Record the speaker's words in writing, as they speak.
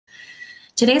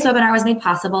Today's webinar was made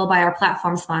possible by our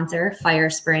platform sponsor,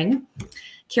 FireSpring.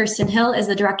 Kiersten Hill is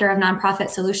the Director of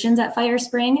Nonprofit Solutions at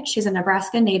FireSpring. She's a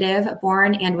Nebraska native,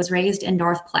 born and was raised in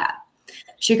North Platte.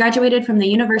 She graduated from the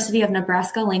University of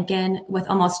Nebraska-Lincoln with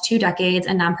almost 2 decades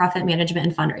in nonprofit management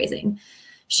and fundraising.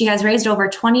 She has raised over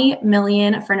 $20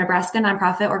 million for Nebraska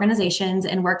nonprofit organizations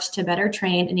and worked to better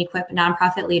train and equip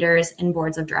nonprofit leaders and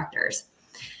boards of directors.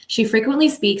 She frequently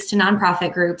speaks to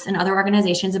nonprofit groups and other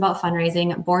organizations about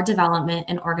fundraising, board development,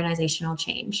 and organizational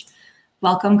change.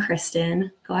 Welcome,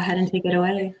 Kiersten. Go ahead and take it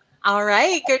away. All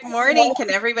right. Good morning. Can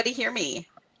everybody hear me?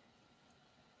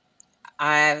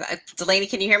 Delaney,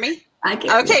 can you hear me? I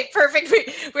can. Okay, perfect.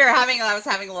 I was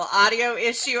having a little audio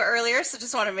issue earlier, so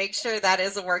just want to make sure that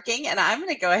is working. And I'm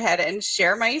going to go ahead and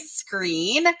share my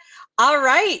screen. All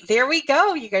right, there we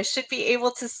go. You guys should be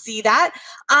able to see that.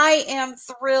 I am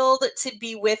thrilled to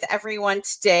be with everyone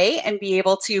today and be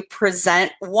able to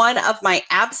present one of my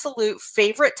absolute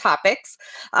favorite topics.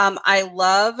 I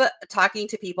love talking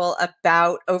to people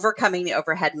about overcoming the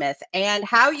overhead myth and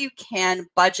how you can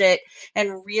budget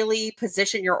and really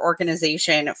position your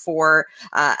organization for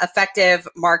effective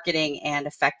marketing and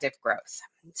effective growth.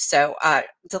 So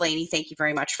Delaney, thank you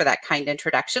very much for that kind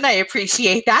introduction. I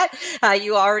appreciate that.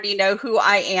 You already know who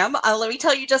I am. Let me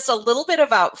tell you just a little bit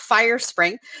about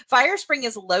FireSpring. FireSpring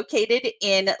is located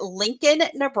in Lincoln,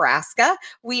 Nebraska.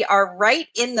 We are right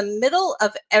in the middle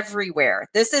of everywhere.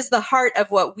 This is the heart of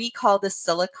what we call the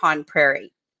Silicon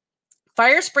Prairie.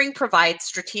 FireSpring provides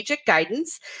strategic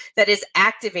guidance that is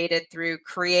activated through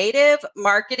creative,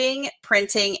 marketing,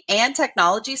 printing, and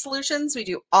technology solutions. We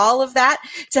do all of that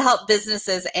to help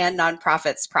businesses and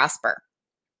nonprofits prosper.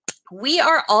 We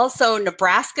are also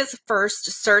Nebraska's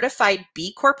first certified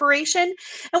B Corporation.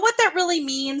 And what that really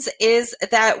means is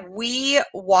that we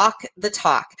walk the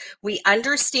talk. We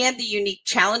understand the unique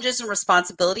challenges and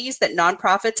responsibilities that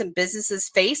nonprofits and businesses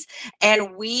face,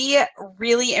 and we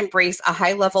really embrace a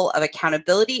high level of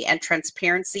accountability and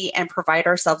transparency and pride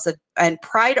ourselves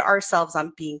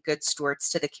on being good stewards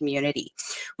to the community.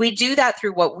 We do that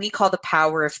through what we call the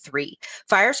power of 3.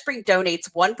 FireSpring donates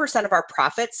 1% of our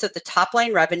profits, so the top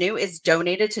line revenue is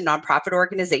donated to nonprofit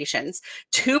organizations.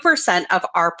 2% of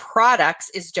our products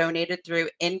is donated through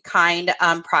in-kind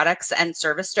products and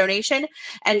service donation,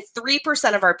 and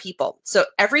 3% of our people. So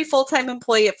every full-time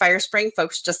employee at FireSpring,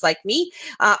 folks just like me,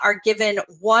 are given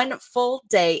 1 full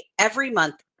day every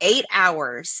month, 8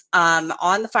 hours on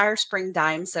the FireSpring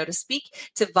dime, so to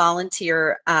speak, to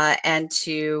volunteer and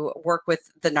to work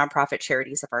with the nonprofit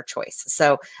charities of our choice.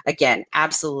 So again,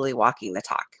 absolutely walking the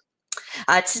talk.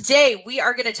 Today, we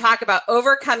are going to talk about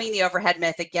overcoming the overhead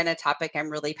myth, again, a topic I'm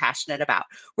really passionate about.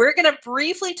 We're going to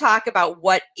briefly talk about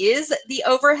what is the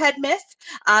overhead myth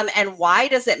and why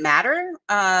does it matter?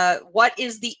 What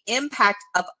is the impact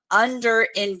of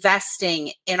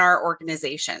underinvesting in our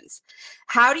organizations?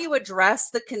 How do you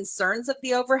address the concerns of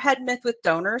the overhead myth with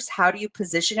donors? How do you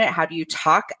position it? How do you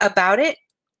talk about it?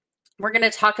 We're going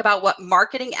to talk about what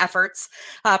marketing efforts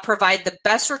provide the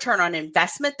best return on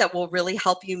investment that will really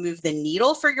help you move the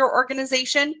needle for your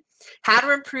organization, how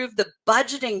to improve the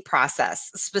budgeting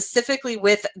process, specifically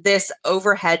with this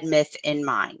overhead myth in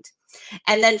mind.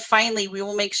 And then finally, we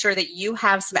will make sure that you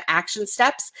have some action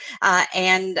steps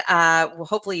and we'll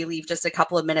hopefully leave just a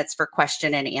couple of minutes for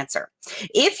question and answer.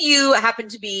 If you happen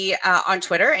to be on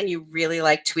Twitter and you really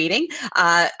like tweeting,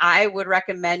 I would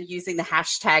recommend using the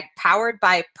hashtag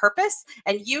 #PoweredByPurpose,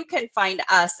 and you can find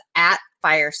us at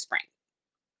FireSpring.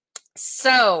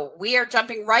 So we are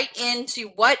jumping right into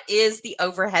what is the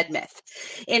overhead myth.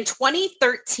 In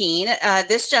 2013,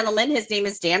 this gentleman, his name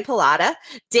is Dan Pallotta.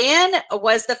 Dan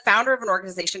was the founder of an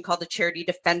organization called the Charity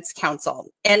Defense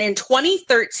Council. And in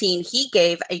 2013, he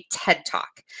gave a TED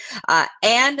Talk.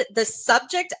 And the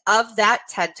subject of that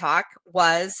TED Talk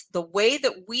was the way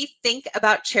that we think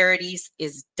about charities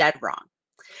is dead wrong.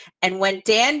 And when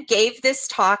Dan gave this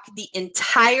talk, the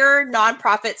entire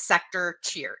nonprofit sector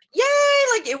cheered. Yay!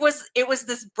 Like it was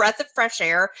this breath of fresh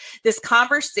air, this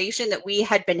conversation that we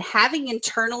had been having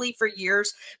internally for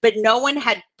years, but no one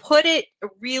had put it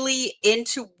really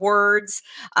into words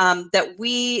that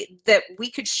we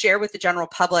could share with the general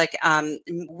public.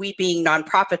 We being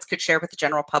nonprofits could share with the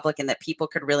general public, and that people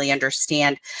could really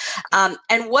understand.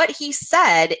 And what he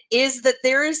said is that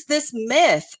there is this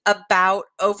myth about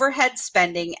overhead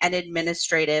spending and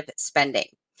administrative spending.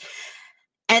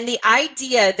 And the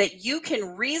idea that you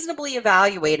can reasonably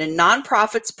evaluate a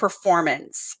nonprofit's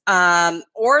performance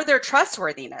or their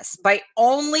trustworthiness by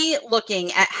only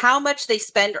looking at how much they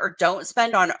spend or don't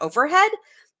spend on overhead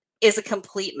is a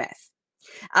complete myth.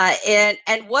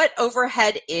 And what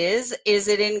overhead is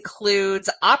it includes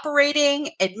operating,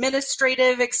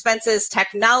 administrative expenses,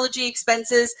 technology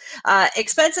expenses,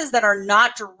 expenses that are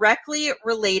not directly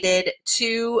related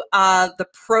to the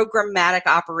programmatic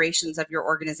operations of your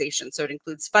organization. So it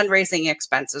includes fundraising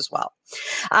expense as well.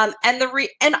 And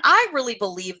I really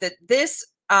believe that this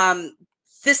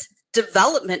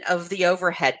development of the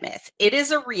overhead myth, it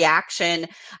is a reaction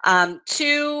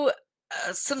to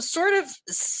some sort of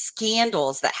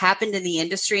scandals that happened in the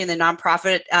industry, in the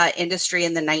nonprofit industry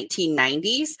in the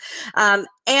 1990s.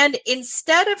 And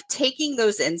instead of taking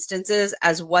those instances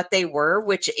as what they were,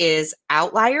 which is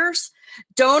outliers,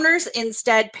 donors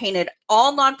instead painted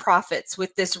all nonprofits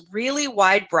with this really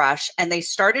wide brush, and they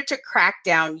started to crack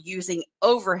down using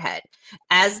overhead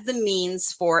as the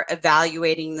means for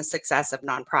evaluating the success of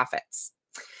nonprofits.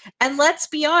 And let's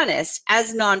be honest,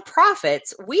 as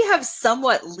nonprofits, we have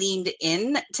somewhat leaned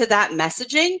into that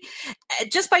messaging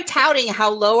just by touting how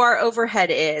low our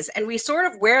overhead is. And we sort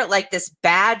of wear it like this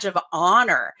badge of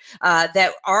honor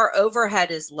that our overhead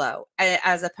is low,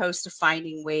 as opposed to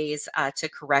finding ways to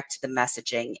correct the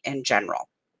messaging in general.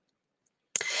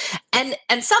 And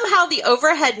somehow the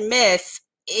overhead myth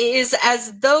is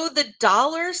as though the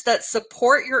dollars that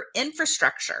support your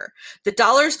infrastructure, the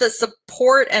dollars that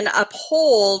support and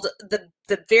uphold the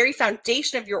very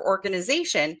foundation of your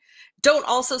organization, don't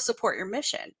also support your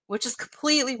mission, which is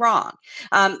completely wrong.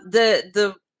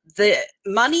 The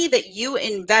money that you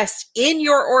invest in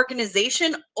your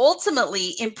organization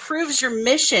ultimately improves your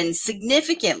mission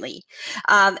significantly,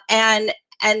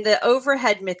 and the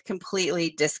overhead myth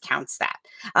completely discounts that.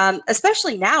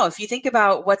 Especially now, if you think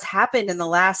about what's happened in the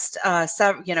last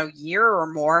year or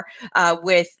more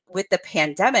with the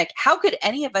pandemic, how could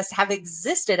any of us have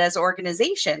existed as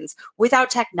organizations without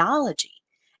technology?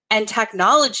 And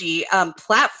technology,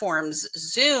 platforms,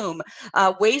 Zoom,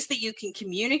 ways that you can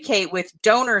communicate with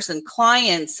donors and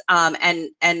clients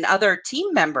and other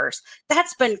team members,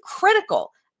 that's been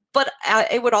critical. But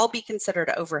it would all be considered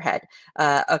overhead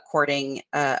according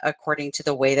to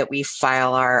the way that we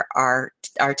file our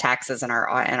taxes and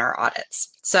our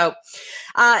audits. So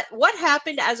what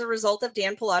happened as a result of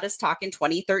Dan Pallotta's talk in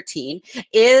 2013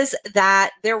 is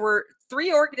that there were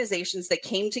 3 organizations that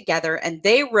came together and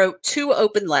they wrote 2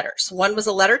 open letters. One was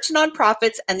a letter to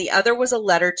nonprofits and the other was a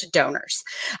letter to donors.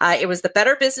 It was the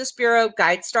Better Business Bureau,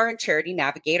 GuideStar, and Charity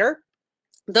Navigator.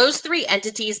 Those 3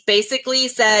 entities basically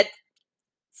said,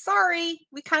 sorry,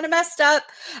 we kind of messed up.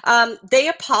 They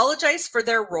apologized for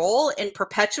their role in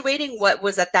perpetuating what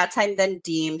was at that time then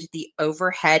deemed the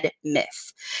overhead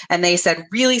myth. And they said,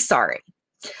 really sorry,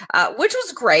 which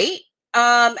was great.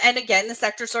 And again, the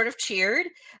sector sort of cheered,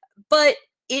 but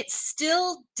it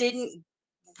still didn't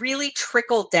really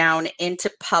trickle down into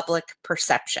public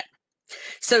perception.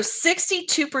 So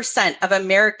 62% of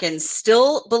Americans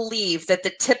still believe that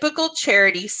the typical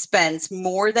charity spends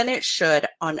more than it should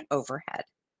on overhead.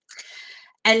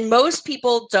 And most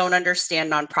people don't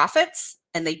understand nonprofits,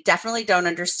 and they definitely don't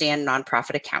understand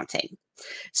nonprofit accounting.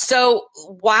 So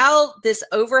while this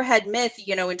overhead myth,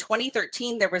 in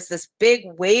 2013, there was this big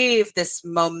wave, this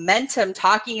momentum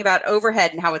talking about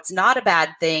overhead and how it's not a bad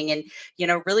thing. And,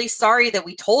 really sorry that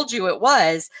we told you it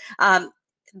was.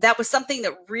 That was something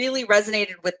that really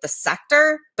resonated with the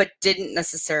sector, but didn't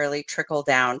necessarily trickle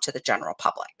down to the general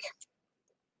public.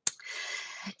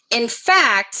 In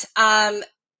fact,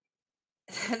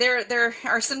 there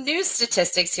are some news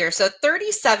statistics here. So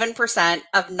 37%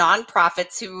 of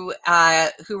nonprofits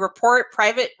who report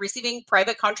receiving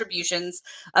private contributions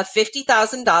of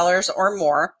 $50,000 or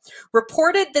more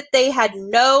reported that they had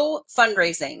no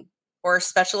fundraising or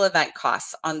special event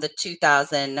costs on the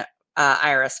 2000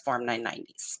 IRS Form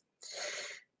 990s.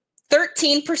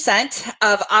 13%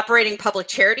 of operating public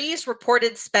charities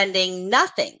reported spending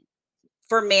nothing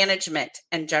for management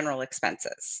and general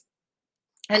expenses.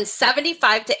 And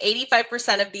 75 to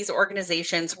 85% of these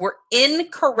organizations were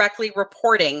incorrectly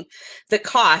reporting the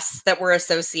costs that were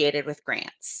associated with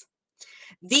grants.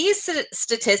 These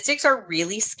statistics are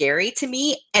really scary to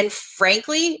me and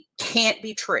frankly can't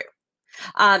be true.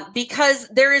 Because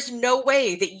there is no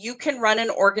way that you can run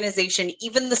an organization,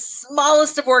 even the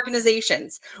smallest of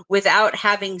organizations, without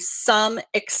having some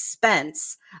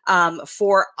expense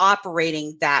for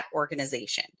operating that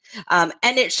organization. And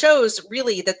it shows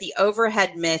really that the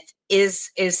overhead myth is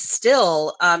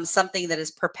still something that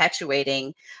is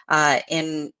perpetuating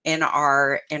in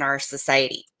our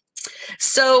society.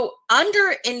 So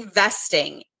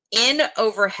underinvesting in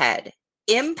overhead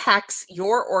impacts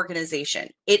your organization.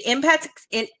 It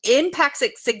impacts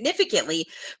it significantly,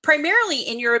 primarily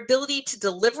in your ability to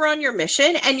deliver on your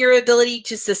mission and your ability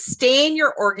to sustain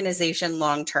your organization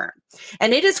long term.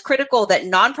 And it is critical that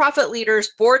nonprofit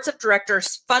leaders, boards of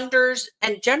directors, funders,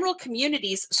 and general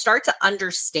communities start to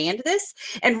understand this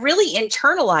and really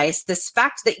internalize this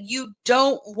fact that you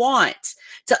don't want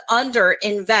to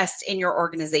underinvest in your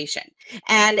organization.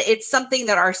 And it's something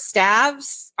that our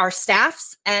staffs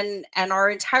and our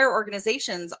entire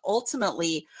organizations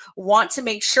ultimately want to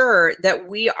make sure that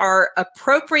we are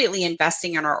appropriately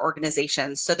investing in our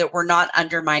organizations so that we're not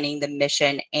undermining the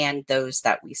mission and those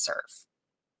that we serve.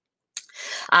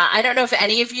 I don't know if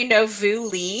any of you know Vu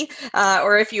Lee,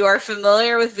 or if you are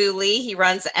familiar with Vu Lee. He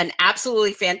runs an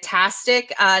absolutely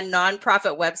fantastic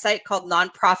nonprofit website called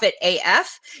Nonprofit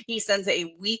AF. He sends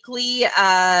a weekly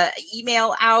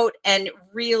email out and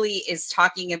really is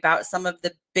talking about some of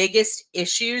the biggest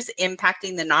issues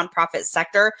impacting the nonprofit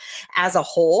sector as a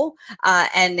whole.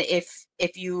 And if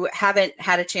you haven't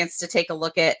had a chance to take a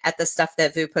look at the stuff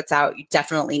that Vu puts out, you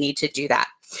definitely need to do that.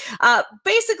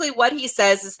 Basically, what he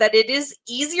says is that it is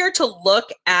easier to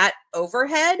look at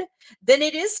overhead than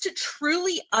it is to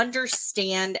truly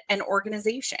understand an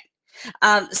organization.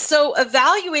 So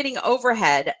evaluating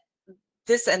overhead,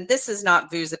 this is not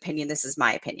Vu's opinion, this is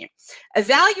my opinion.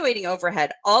 Evaluating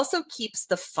overhead also keeps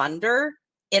the funder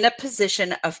in a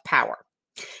position of power.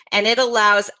 And it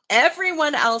allows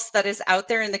everyone else that is out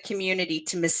there in the community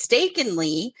to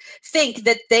mistakenly think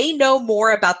that they know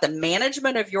more about the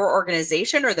management of your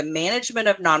organization or the management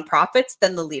of nonprofits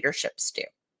than the leaderships do.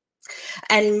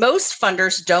 And most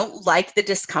funders don't like the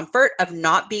discomfort of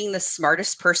not being the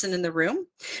smartest person in the room.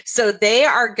 So they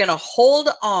are going to hold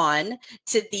on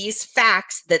to these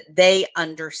facts that they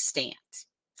understand.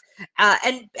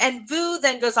 And Vu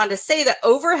then goes on to say that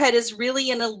overhead is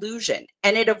really an illusion,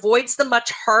 and it avoids the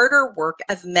much harder work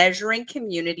of measuring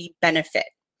community benefit.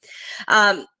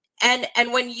 And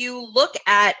when you look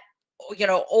at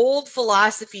old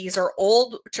philosophies or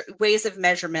old ways of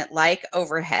measurement like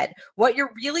overhead, what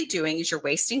you're really doing is you're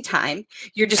wasting time.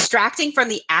 You're distracting from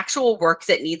the actual work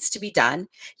that needs to be done.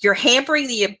 You're hampering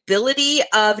the ability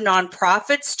of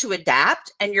nonprofits to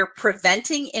adapt, and you're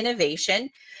preventing innovation.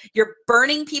 You're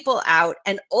burning people out,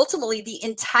 and ultimately the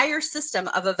entire system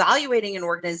of evaluating an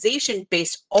organization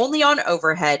based only on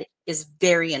overhead is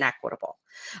very inequitable.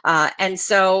 And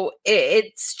so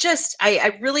it's just,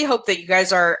 I really hope that you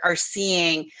guys are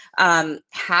seeing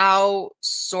how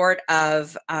sort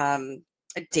of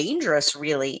dangerous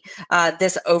really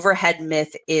this overhead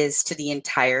myth is to the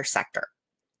entire sector.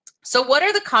 So what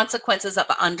are the consequences of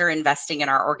underinvesting in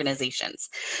our organizations?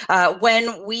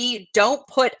 When we don't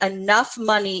put enough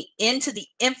money into the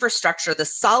infrastructure, the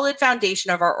solid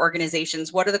foundation of our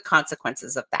organizations, what are the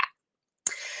consequences of that?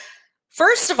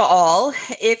 First of all,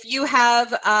 if you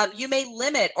have, you may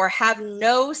limit or have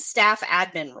no staff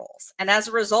admin roles. And as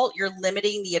a result, you're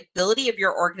limiting the ability of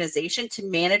your organization to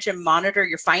manage and monitor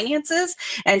your finances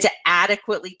and to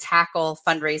adequately tackle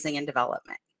fundraising and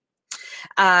development.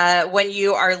 When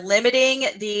you are limiting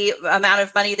the amount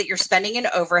of money that you're spending in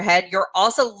overhead, you're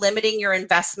also limiting your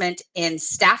investment in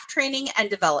staff training and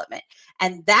development.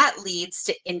 And that leads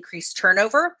to increased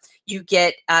turnover. You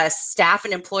get staff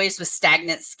and employees with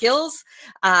stagnant skills.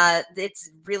 It's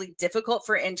really difficult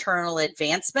for internal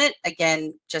advancement.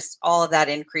 Again, just all of that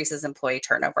increases employee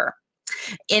turnover.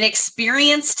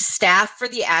 Inexperienced staff for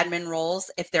the admin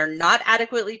roles, if they're not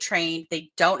adequately trained,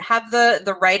 they don't have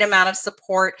the right amount of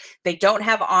support, they don't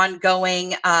have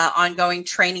ongoing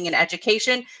training and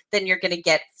education, then you're going to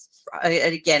get,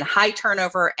 again, high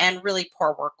turnover and really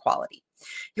poor work quality.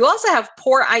 You also have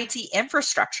poor IT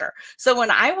infrastructure. So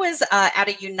when I was at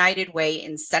a United Way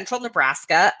in central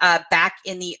Nebraska back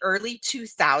in the early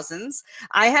 2000s,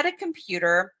 I had a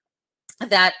computer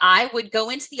that I would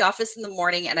go into the office in the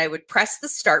morning and I would press the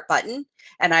start button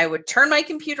and I would turn my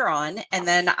computer on, and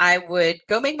then I would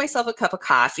go make myself a cup of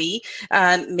coffee,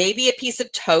 maybe a piece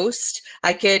of toast.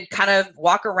 I could kind of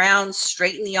walk around,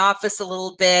 straighten the office a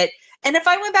little bit. And if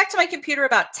I went back to my computer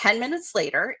about 10 minutes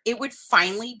later, it would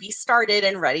finally be started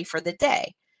and ready for the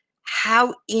day.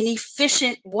 How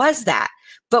inefficient was that?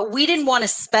 But we didn't want to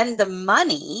spend the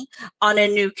money on a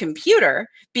new computer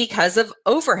because of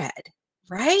overhead.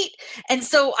 Right? And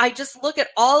so I just look at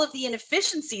all of the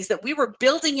inefficiencies that we were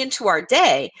building into our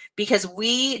day because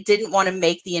we didn't want to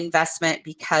make the investment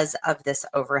because of this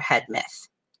overhead myth.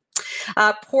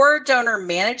 Poor donor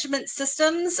management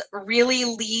systems really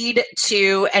lead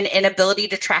to an inability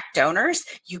to track donors.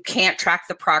 You can't track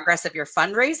the progress of your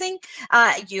fundraising.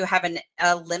 You have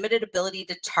a limited ability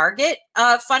to target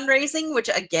fundraising, which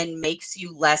again makes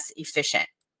you less efficient.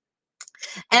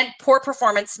 And poor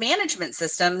performance management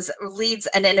systems leads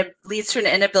to an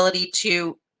inability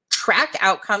to track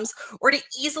outcomes, or to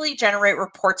easily generate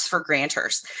reports for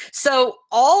grantors. So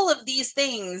all of these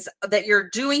things that you're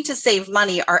doing to save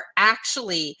money are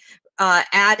actually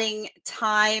adding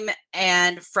time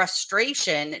and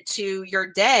frustration to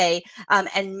your day,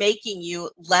 and making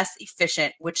you less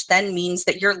efficient, which then means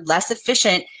that you're less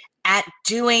efficient at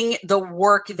doing the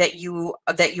work that you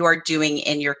are doing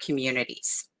in your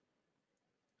communities.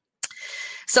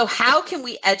 So how can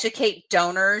we educate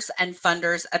donors and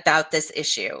funders about this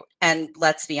issue? And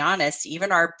let's be honest,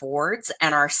 even our boards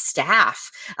and our staff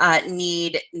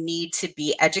need to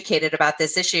be educated about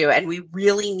this issue. And we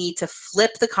really need to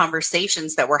flip the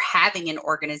conversations that we're having in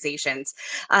organizations,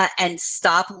 and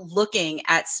stop looking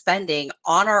at spending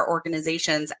on our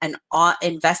organizations and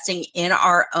investing in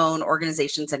our own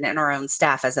organizations and in our own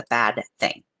staff as a bad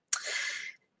thing.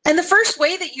 And the first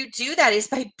way that you do that is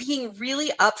by being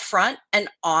really upfront and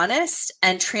honest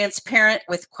and transparent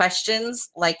with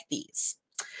questions like these.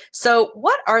 So,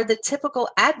 what are the typical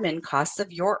admin costs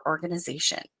of your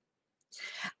organization?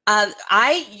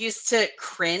 I used to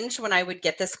cringe when I would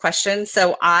get this question.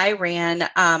 So I ran,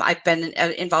 I've been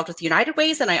involved with United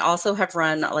Ways, and I also have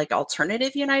run like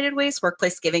alternative United Ways,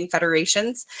 workplace giving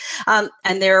federations.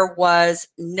 And there was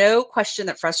no question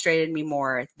that frustrated me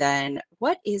more than,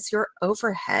 what is your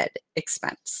overhead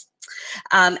expense?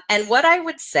 And what I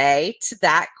would say to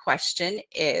that question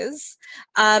is,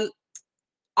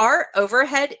 our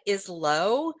overhead is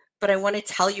low, but I want to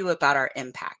tell you about our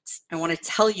impacts. I want to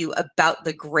tell you about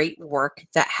the great work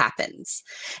that happens.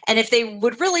 And if they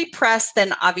would really press,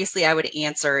 then obviously I would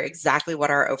answer exactly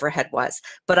what our overhead was.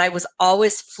 But I was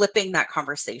always flipping that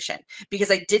conversation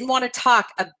because I didn't want to talk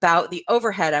about the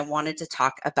overhead. I wanted to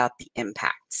talk about the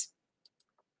impact.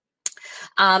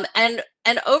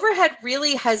 And overhead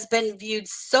really has been viewed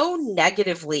so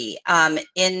negatively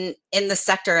in the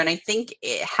sector. And I think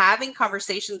having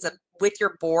conversations with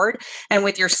your board and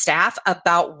with your staff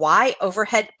about why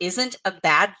overhead isn't a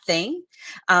bad thing,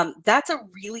 that's a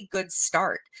really good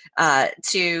start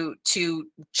to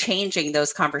changing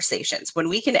those conversations. When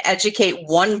we can educate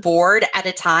one board at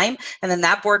a time, and then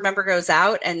that board member goes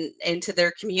out and into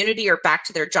their community or back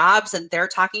to their jobs, and they're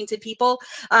talking to people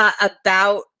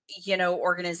about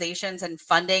organizations and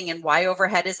funding and why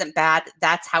overhead isn't bad,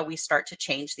 that's how we start to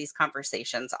change these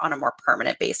conversations on a more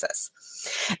permanent basis.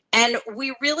 And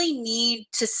we really need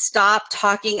to stop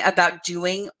talking about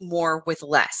doing more with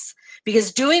less,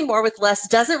 because doing more with less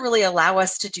doesn't really allow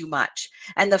us to do much.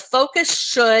 And the focus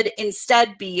should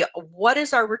instead be, what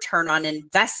is our return on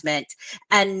investment,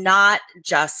 and not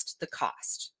just the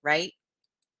cost, right?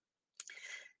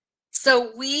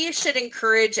 So we should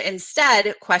encourage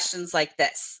instead questions like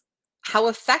this. How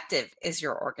effective is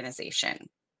your organization?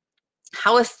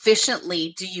 How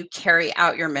efficiently do you carry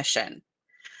out your mission?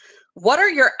 What are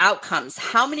your outcomes?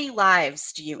 How many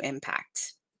lives do you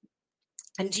impact?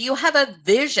 And do you have a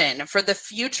vision for the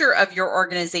future of your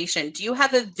organization? Do you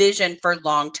have a vision for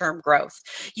long-term growth?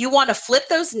 You want to flip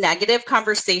those negative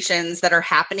conversations that are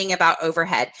happening about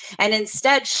overhead and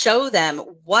instead show them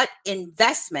what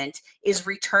investment is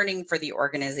returning for the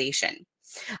organization.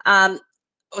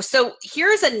 So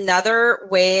here's another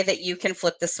way that you can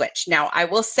flip the switch. Now, I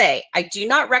will say, I do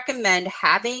not recommend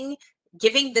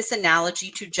giving this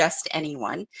analogy to just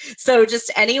anyone. So just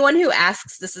anyone who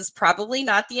asks, this is probably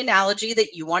not the analogy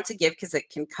that you want to give, because it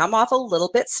can come off a little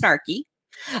bit snarky.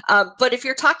 But if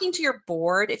you're talking to your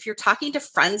board, if you're talking to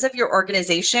friends of your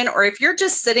organization, or if you're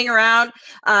just sitting around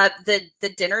the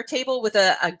dinner table with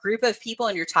a group of people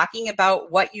and you're talking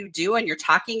about what you do and you're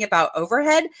talking about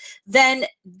overhead, then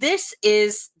this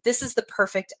is the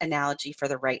perfect analogy for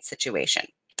the right situation.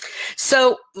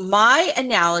 So my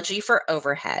analogy for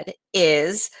overhead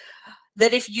is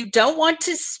that if you don't want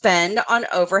to spend on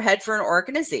overhead for an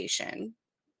organization,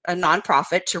 a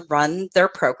nonprofit, to run their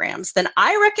programs, then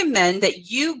I recommend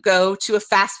that you go to a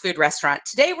fast food restaurant.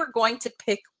 Today, we're going to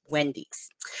pick Wendy's.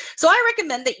 So I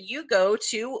recommend that you go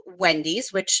to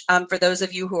Wendy's, which for those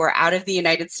of you who are out of the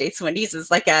United States, Wendy's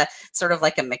is like a sort of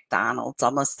like a McDonald's,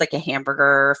 almost like a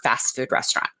hamburger fast food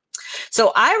restaurant.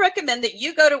 So I recommend that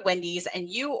you go to Wendy's and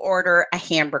you order a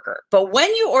hamburger. But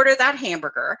when you order that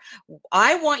hamburger,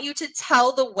 I want you to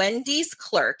tell the Wendy's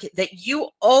clerk that you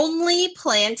only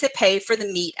plan to pay for the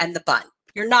meat and the bun.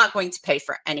 You're not going to pay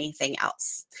for anything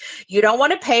else. You don't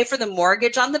want to pay for the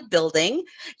mortgage on the building.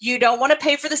 You don't want to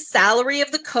pay for the salary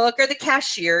of the cook or the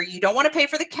cashier. You don't want to pay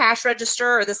for the cash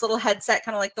register or this little headset,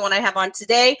 kind of like the one I have on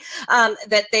today,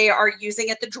 that they are using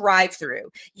at the drive-thru.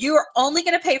 You are only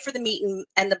going to pay for the meat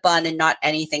and the bun and not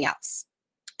anything else.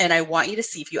 And I want you to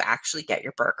see if you actually get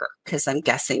your burger, because I'm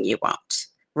guessing you won't.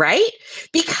 right?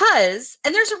 Because,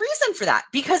 and there's a reason for that,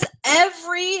 because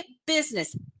every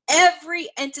business, every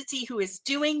entity who is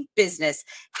doing business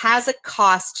has a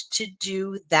cost to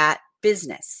do that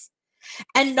business.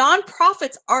 And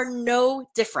nonprofits are no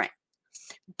different.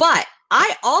 But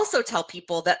I also tell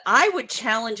people that I would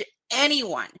challenge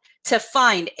anyone to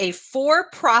find a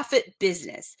for-profit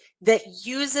business that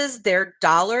uses their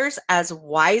dollars as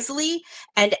wisely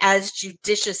and as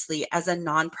judiciously as a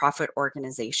nonprofit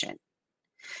organization.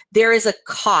 There is a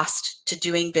cost to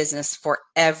doing business for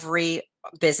every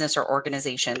business or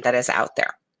organization that is out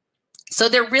there. So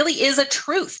there really is a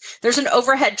truth. There's an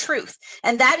overhead truth.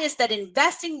 And that is that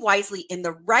investing wisely in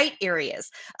the right areas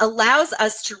allows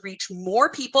us to reach more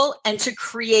people and to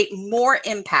create more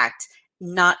impact,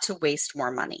 not to waste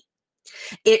more money.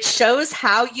 It shows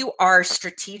how you are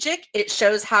strategic. It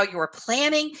shows how you're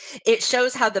planning. It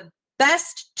shows how the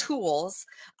best tools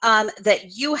that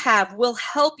you have will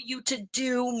help you to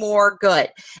do more good.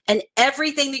 And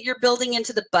everything that you're building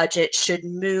into the budget should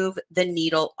move the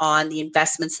needle on the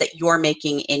investments that you're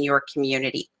making in your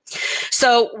community.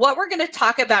 So what we're going to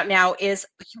talk about now is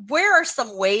where are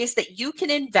some ways that you can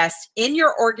invest in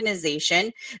your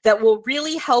organization that will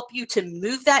really help you to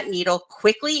move that needle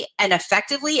quickly and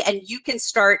effectively, and you can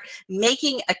start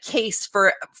making a case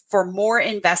for more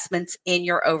investments in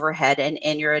your overhead and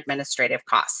in your administrative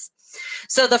costs.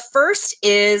 So the first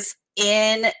is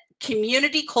in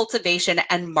community cultivation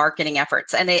and marketing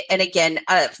efforts. And again,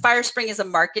 FireSpring is a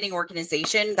marketing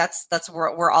organization. That's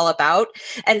what we're all about.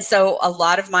 And so a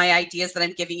lot of my ideas that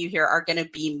I'm giving you here are going to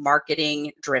be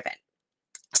marketing driven.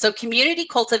 So community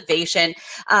cultivation,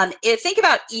 think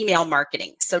about email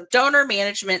marketing. So donor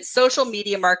management, social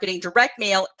media marketing, direct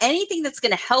mail, anything that's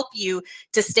going to help you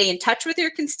to stay in touch with your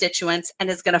constituents and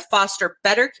is going to foster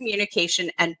better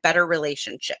communication and better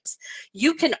relationships.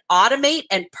 You can automate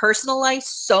and personalize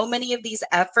so many of these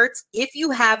efforts if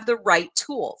you have the right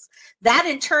tools. That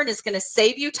in turn is going to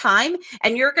save you time,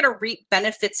 and you're going to reap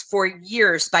benefits for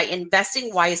years by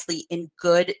investing wisely in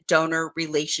good donor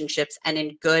relationships and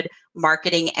in good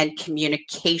marketing and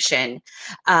communication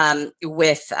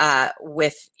with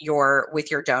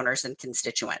your donors and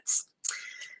constituents.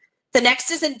 The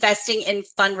next is investing in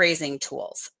fundraising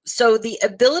tools. So the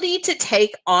ability to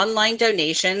take online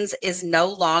donations is no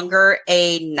longer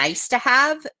a nice to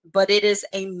have, but it is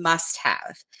a must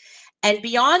have. And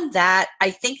beyond that,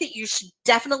 I think that you should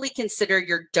definitely consider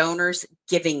your donors'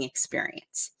 giving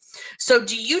experience. So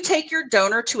do you take your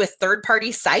donor to a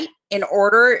third-party site in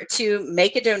order to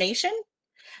make a donation?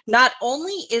 Not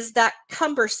only is that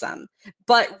cumbersome,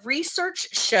 but research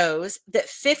shows that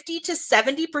 50 to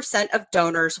 70% of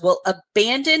donors will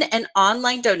abandon an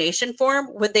online donation form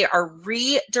when they are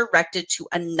redirected to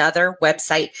another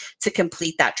website to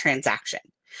complete that transaction.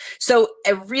 So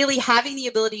really having the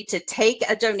ability to take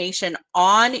a donation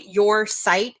on your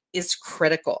site is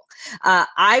critical.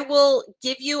 I will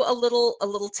give you a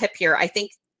little tip here. I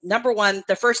think number one,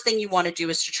 the first thing you want to do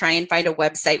is to try and find a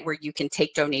website where you can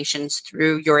take donations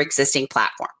through your existing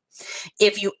platform.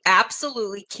 If you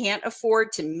absolutely can't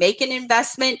afford to make an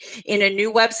investment in a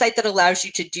new website that allows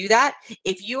you to do that,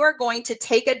 if you are going to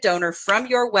take a donor from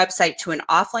your website to an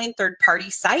offline third-party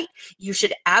site, you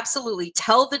should absolutely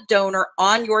tell the donor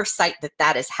on your site that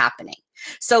that is happening.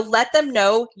 So let them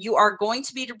know you are going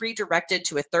to be redirected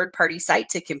to a third-party site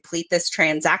to complete this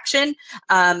transaction.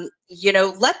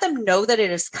 Let them know that it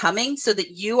is coming so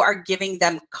that you are giving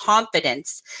them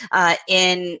confidence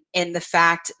in the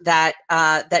fact that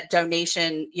that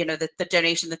donation, that the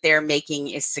donation that they're making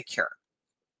is secure.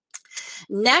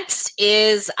 Next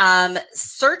is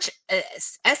search,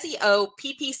 SEO,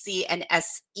 PPC, and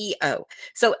SEO.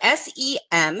 So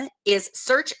SEM is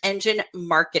search engine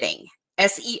marketing.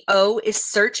 SEO is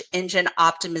search engine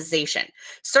optimization.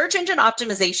 Search engine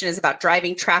optimization is about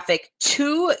driving traffic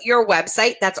to your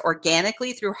website that's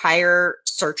organically through higher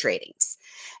search ratings.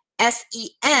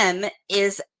 SEM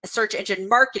is search engine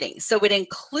marketing. So it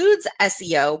includes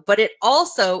SEO, but it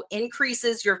also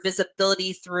increases your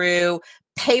visibility through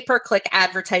pay-per-click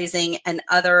advertising and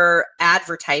other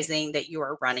advertising that you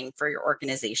are running for your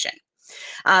organization.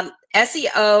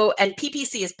 SEO and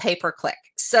PPC is pay-per-click.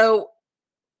 So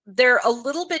they're a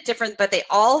little bit different, but they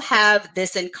all have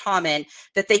this in common,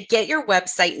 that they get your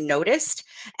website noticed.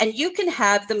 And you can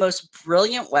have the most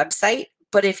brilliant website,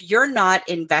 but if you're not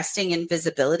investing in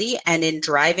visibility and in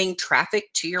driving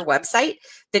traffic to your website,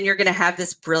 then you're going to have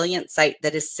this brilliant site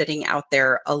that is sitting out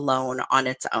there alone on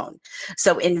its own.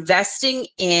 So investing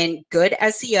in good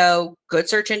SEO, good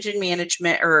search engine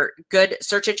management, or good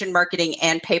search engine marketing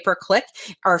and pay-per-click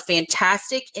are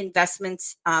fantastic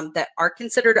investments that are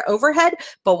considered overhead,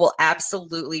 but will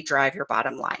absolutely drive your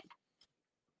bottom line.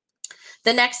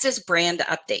 The next is brand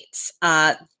updates.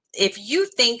 If you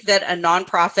think that a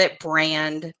nonprofit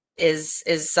brand is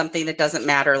something that doesn't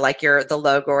matter, like the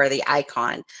logo or the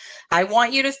icon, I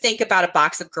want you to think about a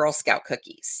box of Girl Scout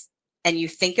cookies, and you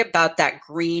think about that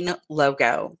green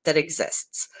logo that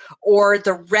exists, or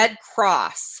the red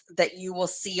cross that you will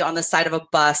see on the side of a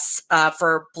bus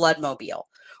for Bloodmobile.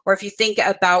 Or if you think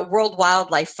about World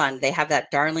Wildlife Fund, they have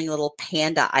that darling little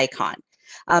panda icon.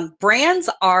 Brands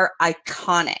are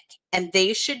iconic, and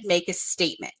they should make a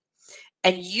statement.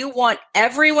 And you want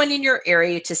everyone in your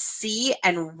area to see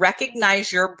and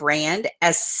recognize your brand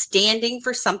as standing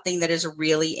for something that is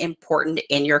really important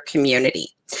in your community.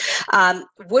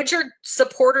 Would your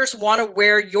supporters want to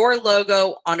wear your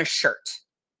logo on a shirt?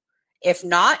 If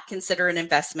not, consider an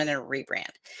investment in a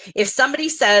rebrand. If somebody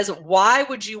says, why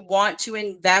would you want to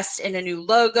invest in a new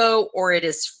logo, or it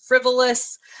is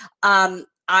frivolous,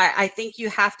 I think you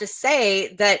have to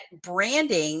say that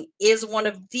branding is one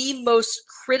of the most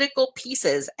critical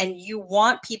pieces, and you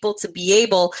want people to be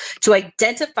able to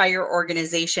identify your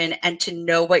organization and to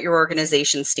know what your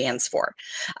organization stands for.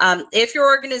 If your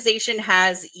organization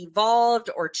has evolved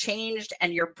or changed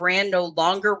and your brand no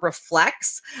longer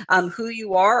reflects who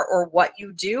you are or what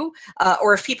you do,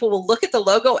 or if people will look at the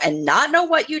logo and not know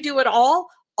what you do at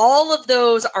all of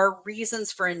those are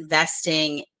reasons for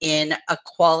investing in a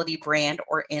quality brand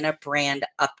or in a brand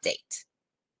update.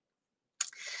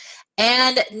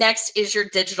 And next is your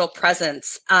digital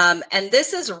presence. And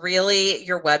this is really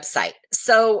your website.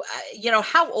 So,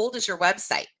 how old is your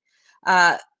website?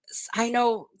 I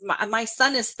know my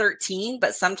son is 13,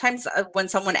 but sometimes when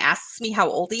someone asks me how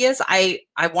old he is, I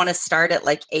want to start at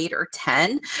like 8 or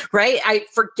 10, right? I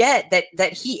forget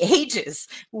that he ages.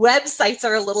 Websites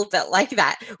are a little bit like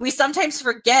that. We sometimes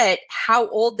forget how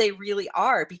old they really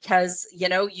are because,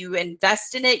 you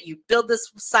invest in it, you build this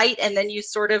site, and then you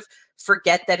sort of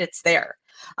forget that it's there.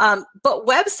 But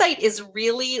website is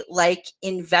really like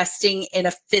investing in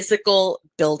a physical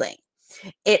building.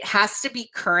 It has to be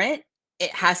current. It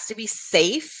has to be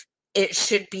safe. It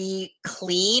should be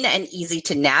clean and easy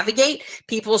to navigate.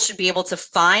 People should be able to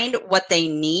find what they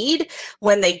need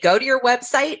when they go to your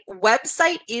website.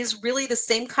 Website is really the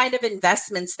same kind of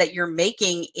investments that you're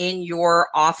making in your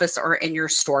office or in your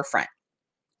storefront.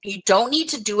 You don't need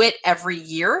to do it every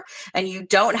year, and you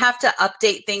don't have to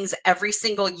update things every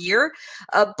single year,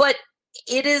 but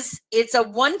it's a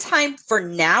one-time for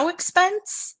now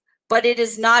expense, but it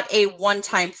is not a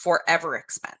one-time forever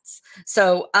expense.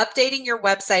 So updating your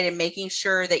website and making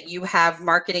sure that you have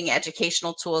marketing,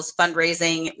 educational tools,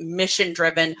 fundraising,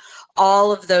 mission-driven,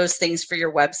 all of those things for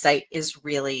your website is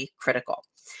really critical.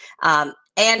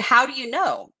 And how do you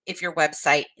know if your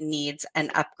website needs an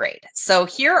upgrade? So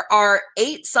here are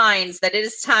 8 signs that it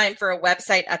is time for a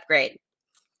website upgrade.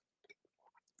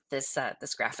 This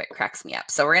graphic cracks me up.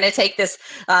 So we're going to take this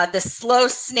slow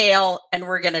snail and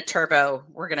we're going to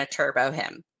turbo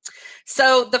him.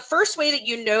 So the first way that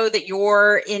you know that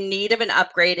you're in need of an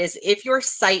upgrade is if your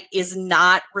site is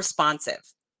not responsive.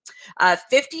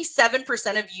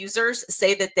 57% of users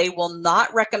say that they will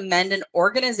not recommend an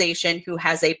organization who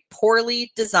has a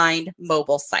poorly designed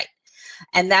mobile site.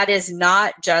 And that is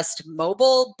not just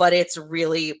mobile, but it's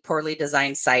really poorly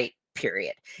designed site,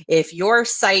 period. If your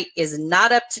site is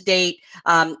not up to date,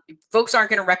 folks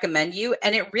aren't going to recommend you.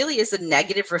 And it really is a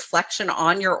negative reflection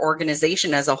on your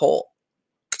organization as a whole.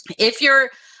 If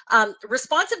you're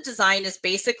responsive design is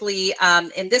basically,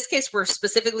 in this case, we're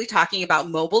specifically talking about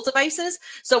mobile devices.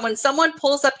 So when someone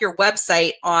pulls up your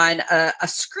website on a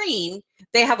screen,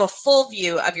 they have a full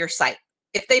view of your site.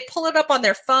 If they pull it up on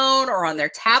their phone or on their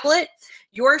tablet,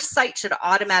 your site should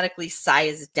automatically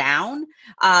size down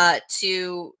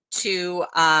to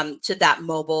that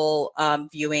mobile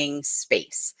viewing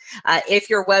space. If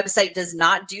your website does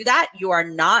not do that, you are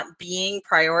not being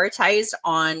prioritized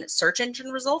on search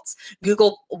engine results.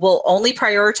 Google will only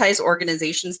prioritize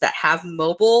organizations that have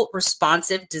mobile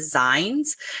responsive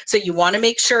designs. So you want to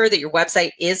make sure that your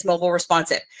website is mobile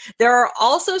responsive. There are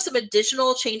also some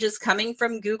additional changes coming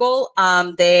from Google.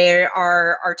 They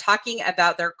are talking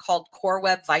about, they're called Core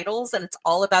Web Vitals, and it's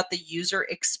all about the user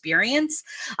experience.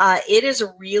 It is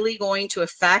really going to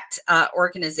affect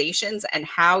organizations and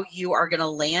how you are going to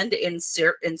land in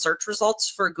search results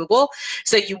for Google.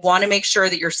 So you want to make sure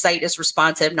that your site is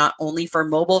responsive, not only for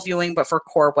mobile viewing, but for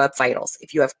Core Web Vitals.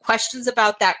 If you have questions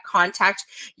about that, contact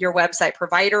your website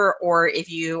provider, or if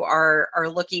you are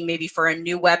looking maybe for a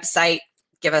new website,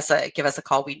 give us a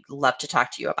call. We'd love to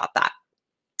talk to you about that.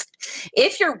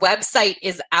 If your website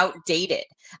is outdated,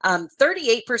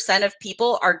 38% of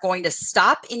people are going to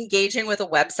stop engaging with a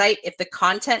website if the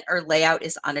content or layout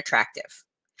is unattractive.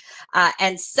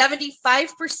 And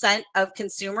 75% of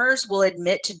consumers will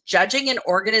admit to judging an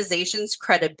organization's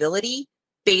credibility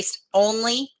based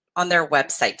only on their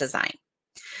website design.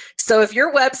 So if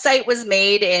your website was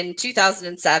made in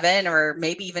 2007 or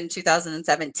maybe even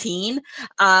 2017,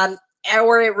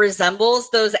 or it resembles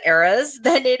those eras,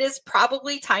 then it is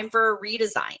probably time for a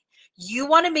redesign. You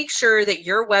want to make sure that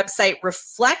your website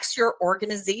reflects your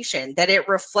organization, that it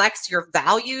reflects your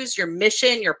values, your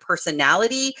mission, your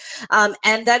personality,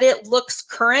 and that it looks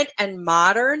current and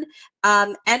modern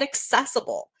and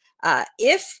accessible.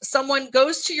 If someone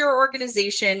goes to your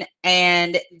organization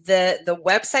and the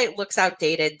website looks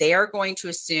outdated, they are going to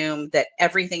assume that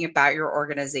everything about your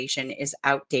organization is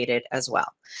outdated as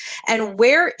well. And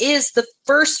where is the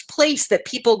first place that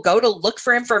people go to look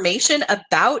for information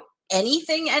about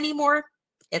anything anymore?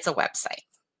 It's a website.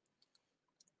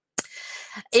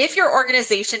 If your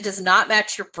organization does not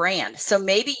match your brand, so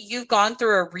maybe you've gone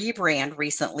through a rebrand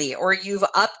recently, or you've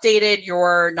updated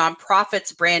your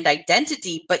nonprofit's brand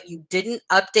identity, but you didn't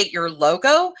update your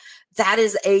logo, that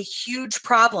is a huge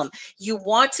problem. You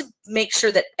want to make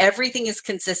sure that everything is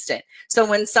consistent. So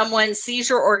when someone sees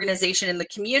your organization in the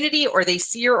community or they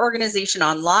see your organization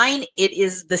online, it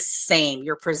is the same.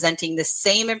 You're presenting the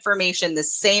same information, the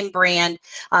same brand,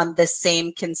 the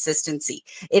same consistency.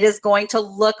 It is going to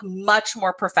look much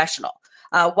more professional.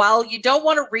 While you don't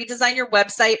want to redesign your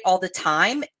website all the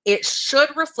time, it should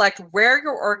reflect where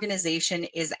your organization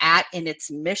is at in its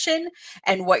mission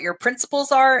and what your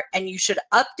principles are, and you should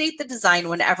update the design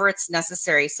whenever it's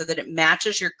necessary so that it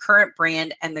matches your current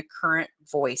brand and the current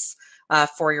voice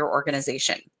for your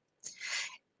organization.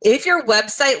 If your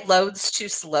website loads too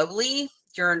slowly,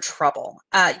 you're in trouble.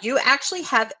 You actually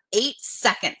have 8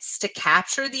 seconds to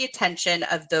capture the attention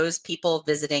of those people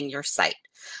visiting your site.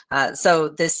 So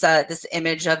this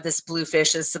image of this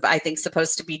bluefish is, I think,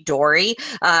 supposed to be Dory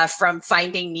from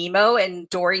Finding Nemo, and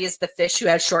Dory is the fish who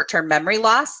has short-term memory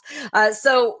loss.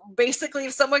 So basically,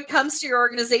 if someone comes to your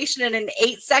organization and in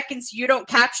 8 seconds you don't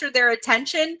capture their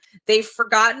attention, they've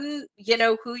forgotten,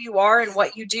 who you are and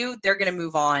what you do. They're going to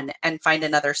move on and find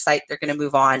another site. They're going to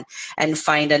move on and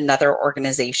find another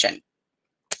organization.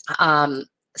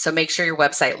 So make sure your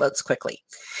website loads quickly.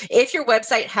 If your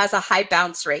website has a high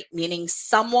bounce rate, meaning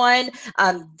someone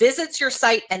visits your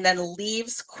site and then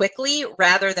leaves quickly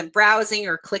rather than browsing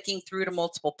or clicking through to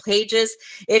multiple pages,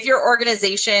 if your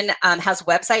organization has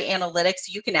website analytics,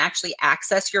 you can actually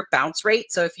access your bounce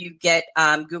rate. So if you get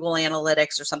Google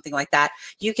Analytics or something like that,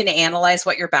 you can analyze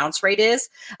what your bounce rate is.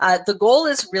 The goal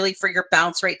is really for your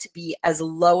bounce rate to be as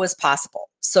low as possible.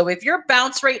 So if your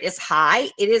bounce rate is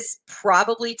high, it is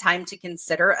probably time to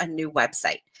consider a new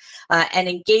website. An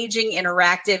engaging,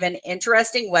 interactive, and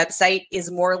interesting website is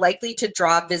more likely to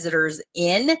draw visitors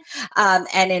in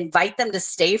and invite them to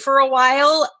stay for a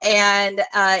while and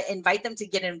invite them to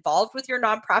get involved with your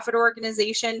nonprofit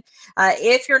organization.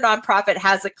 If your nonprofit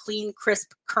has a clean,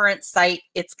 crisp, current site,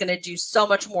 it's going to do so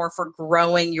much more for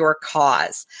growing your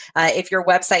cause. If your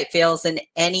website fails in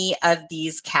any of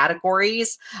these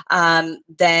categories,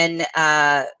 then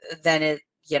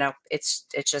it's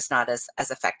just not as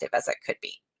effective as it could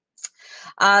be.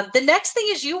 The next thing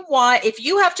is if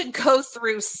you have to go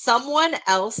through someone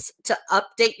else to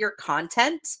update your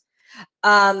content,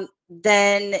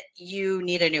 then you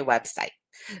need a new website.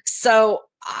 So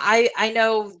I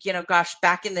know, gosh,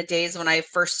 back in the days when I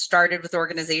first started with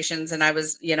organizations and I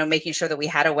was, making sure that we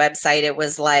had a website, it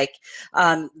was like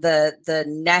the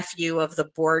nephew of the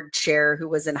board chair who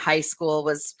was in high school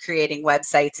was creating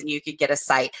websites and you could get a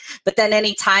site. But then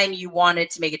anytime you wanted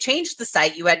to make a change to the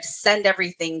site, you had to send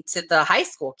everything to the high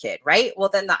school kid, right? Well,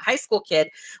 then the high school kid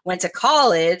went to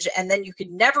college and then you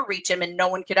could never reach him and no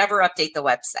one could ever update the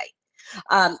website.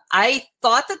 I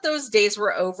thought that those days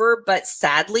were over, but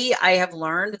sadly, I have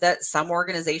learned that some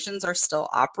organizations are still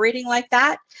operating like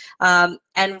that. And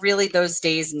really, those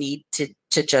days need to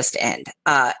just end.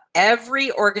 Every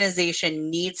organization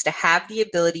needs to have the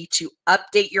ability to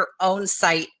update your own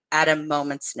site at a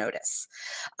moment's notice.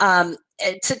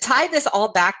 To tie this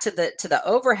all back to the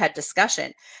overhead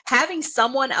discussion, having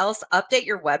someone else update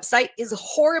your website is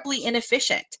horribly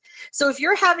inefficient. So if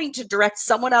you're having to direct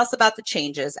someone else about the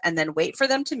changes and then wait for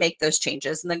them to make those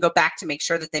changes and then go back to make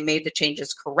sure that they made the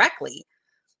changes correctly,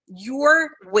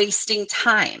 you're wasting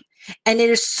time. And it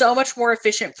is so much more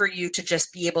efficient for you to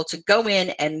just be able to go in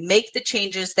and make the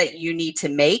changes that you need to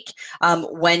make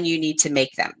when you need to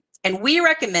make them. And we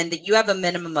recommend that you have a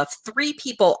minimum of 3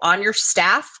 people on your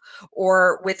staff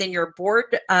or within your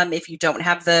board. If you don't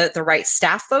have the right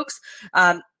staff folks,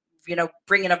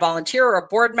 bring in a volunteer or a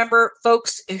board member,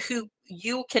 folks who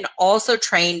you can also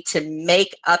train to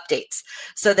make updates.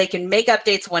 So they can make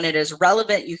updates when it is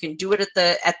relevant. You can do it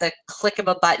at the click of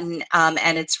a button,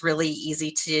 and it's really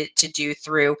easy to do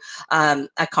through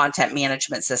a content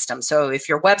management system. So if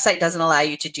your website doesn't allow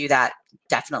you to do that,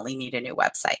 definitely need a new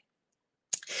website.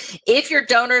 If your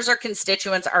donors or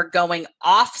constituents are going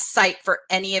off-site for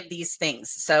any of these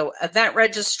things, so event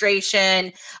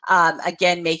registration,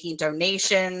 again, making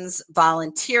donations,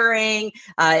 volunteering,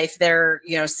 if they're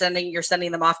you're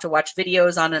sending them off to watch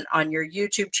videos on your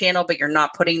YouTube channel, but you're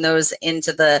not putting those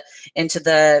into the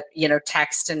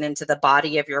text and into the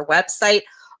body of your website,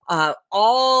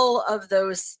 all of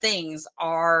those things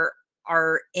are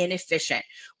inefficient.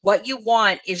 What you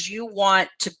want is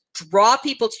to draw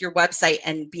people to your website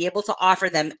and be able to offer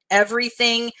them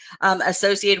everything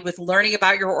associated with learning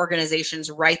about your organizations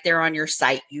right there on your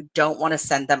site. You don't want to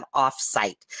send them off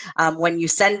site. When you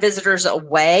send visitors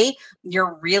away,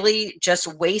 you're really just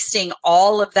wasting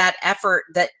all of that effort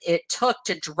that it took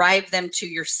to drive them to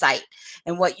your site.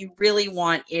 And what you really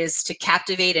want is to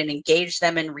captivate and engage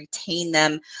them and retain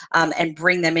them and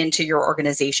bring them into your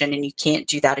organization. And you can't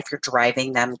do that if you're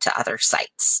driving them to other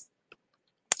sites.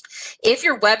 If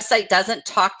your website doesn't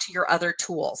talk to your other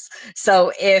tools,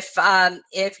 so if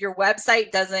your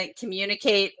website doesn't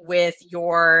communicate with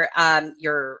your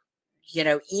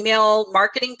email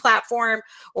marketing platform,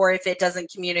 or if it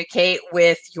doesn't communicate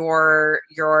with your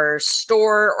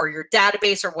store or your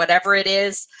database or whatever it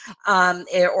is,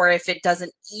 or if it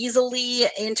doesn't easily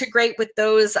integrate with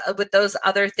those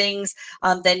other things,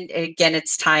 then again,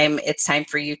 it's time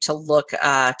for you to look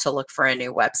for a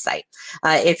new website.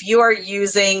 If you are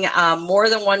using more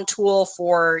than one tool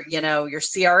for your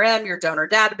CRM, your donor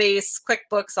database,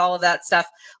 QuickBooks, all of that stuff,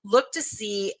 look to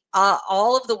see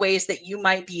all of the ways that you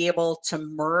might be able to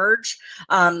merge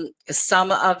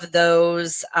some of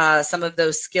those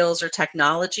skills or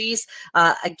technologies.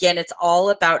 Again, it's all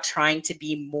about trying to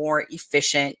be more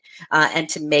efficient and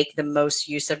to make the most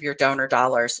use of your donor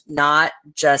dollars, not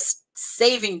just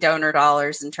saving donor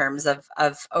dollars in terms of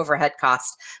overhead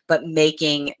costs, but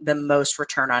making the most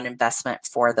return on investment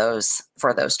for those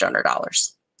donor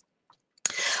dollars.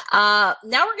 Now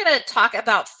we're going to talk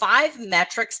about 5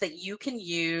 metrics that you can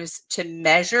use to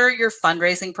measure your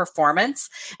fundraising performance.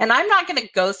 And I'm not going to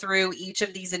go through each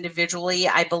of these individually.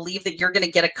 I believe that you're going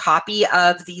to get a copy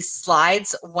of these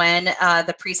slides when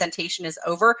the presentation is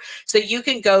over, so you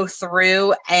can go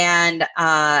through and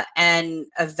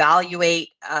evaluate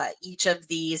each of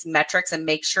these metrics and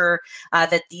make sure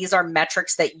that these are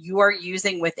metrics that you are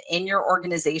using within your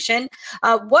organization.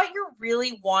 What you're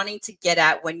really wanting to get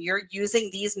at when you're using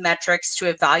these metrics to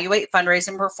evaluate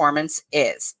fundraising performance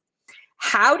is,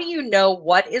 how do you know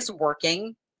what is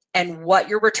working and what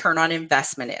your return on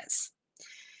investment is?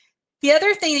 The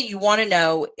other thing that you want to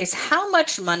know is, how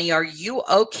much money are you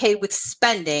okay with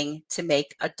spending to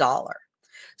make $1?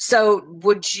 So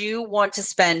would you want to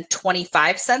spend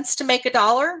 25 cents to make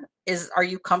 $1? Are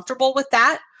you comfortable with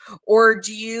that? Or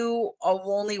do you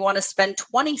only want to spend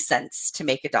 20 cents to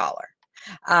make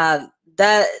 $1?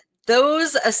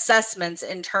 Those assessments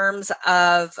in terms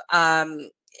of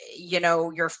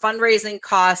your fundraising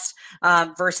cost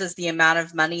versus the amount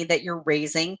of money that you're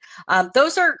raising,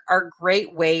 those are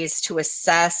great ways to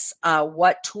assess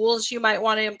what tools you might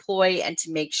want to employ and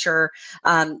to make sure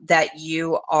that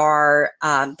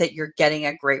you're getting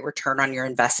a great return on your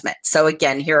investment. So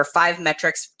again, here are 5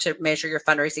 metrics to measure your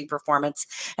fundraising performance,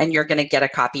 and you're going to get a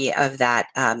copy of that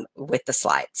with the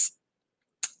slides.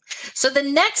 So the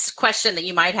next question that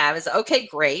you might have is, okay,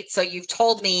 great. So you've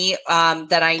told me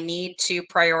that I need to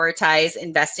prioritize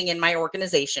investing in my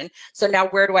organization. So now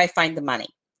where do I find the money?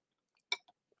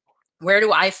 Where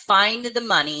do I find the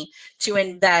money to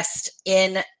invest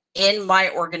in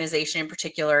my organization, in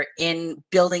particular, in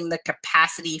building the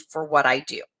capacity for what I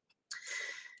do?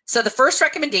 So the first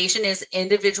recommendation is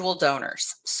individual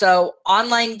donors. So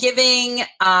online giving,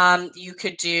 you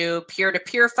could do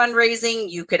peer-to-peer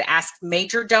fundraising. You could ask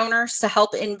major donors to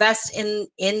help invest in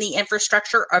the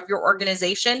infrastructure of your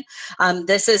organization.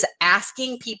 This is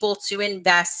asking people to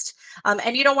invest,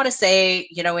 and you don't want to say,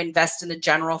 invest in the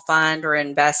general fund or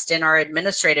invest in our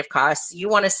administrative costs. You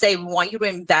want to say, we want you to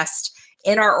invest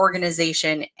in our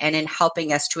organization and in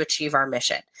helping us to achieve our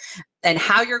mission. And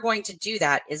how you're going to do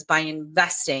that is by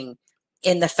investing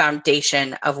in the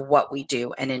foundation of what we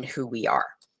do and in who we are.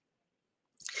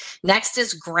 Next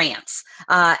is grants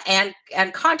and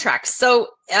contracts. So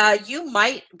you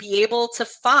might be able to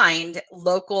find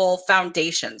local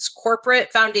foundations,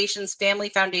 corporate foundations, family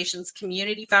foundations,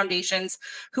 community foundations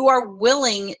who are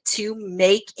willing to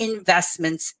make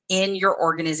investments in your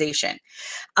organization.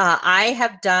 I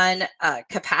have done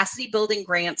capacity building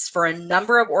grants for a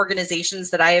number of organizations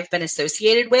that I have been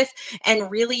associated with, and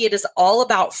really it is all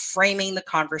about framing the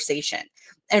conversation.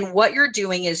 And what you're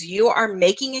doing is you are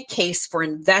making a case for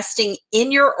investing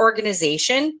in your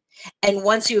organization. And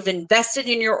once you've invested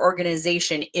in your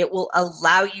organization, it will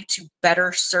allow you to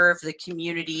better serve the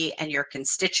community and your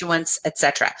constituents,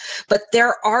 etc. But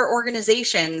there are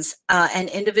organizations and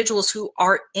individuals who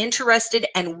are interested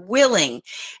and willing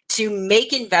to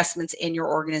make investments in your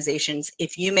organizations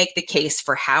if you make the case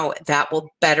for how that will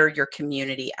better your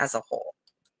community as a whole.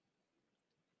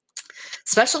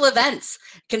 Special events.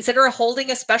 Consider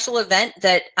holding a special event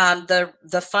that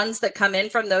the funds that come in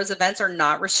from those events are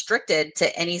not restricted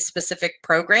to any specific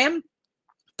program,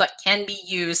 but can be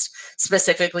used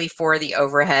specifically for the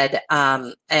overhead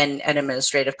and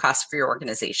administrative costs for your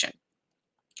organization.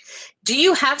 Do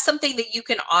you have something that you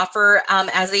can offer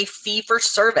as a fee for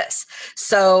service?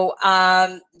 So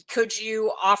could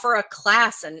you offer a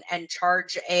class and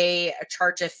charge a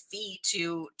fee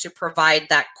to provide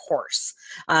that course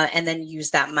and then use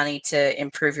that money to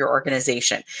improve your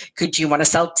organization? Could you want to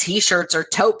sell t-shirts or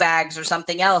tote bags or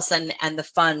something else, and the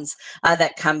funds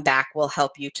that come back will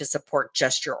help you to support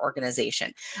just your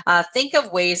organization? Think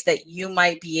of ways that you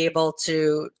might be able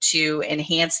to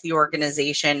enhance the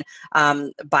organization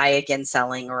by, again,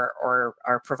 selling or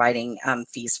providing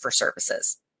fees for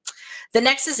services. The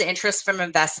next is interest from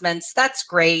investments. That's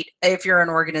great if you're an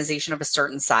organization of a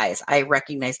certain size. I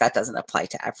recognize that doesn't apply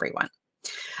to everyone.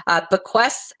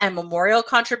 Bequests and memorial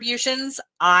contributions,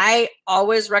 I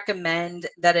always recommend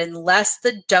that unless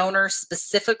the donor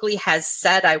specifically has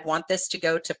said, I want this to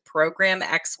go to program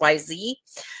XYZ,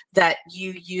 that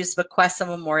you use bequests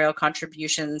and memorial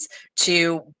contributions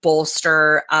to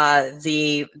bolster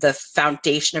the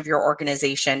foundation of your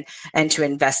organization and to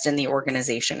invest in the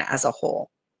organization as a whole.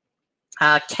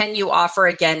 Can you offer,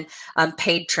 again,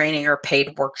 paid training or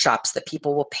paid workshops that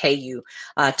people will pay you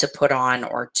to put on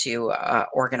or to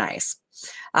organize?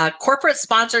 Corporate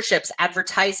sponsorships,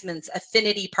 advertisements,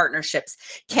 affinity partnerships.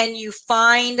 Can you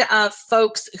find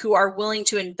folks who are willing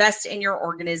to invest in your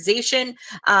organization,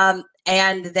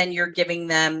 and then you're giving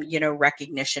them,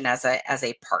 recognition as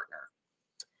a partner?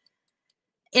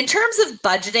 In terms of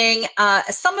budgeting,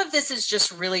 some of this is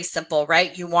just really simple,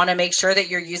 right? You want to make sure that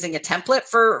you're using a template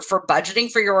for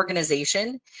budgeting for your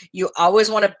organization. You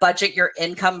always want to budget your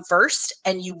income first,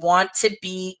 and you want to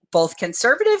be both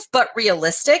conservative but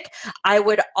realistic. I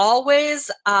would always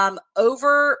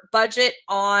over budget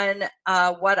on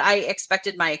what I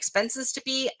expected my expenses to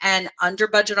be and under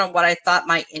budget on what I thought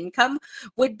my income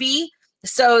would be,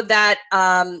 so that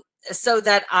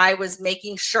I was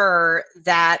making sure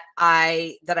that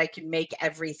I could make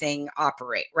everything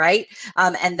operate, right?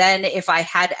 And then if I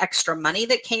had extra money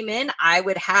that came in, I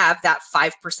would have that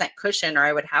 5% cushion, or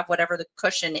I would have whatever the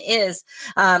cushion is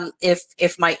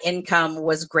if my income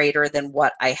was greater than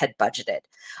what I had budgeted.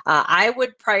 I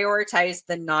would prioritize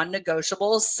the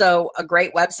non-negotiables. So a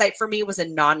great website for me was a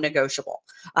non-negotiable.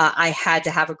 I had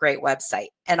to have a great website,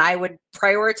 and I would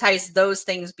prioritize those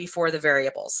things before the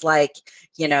variables, like,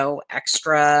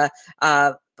 extra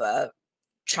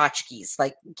tchotchkes,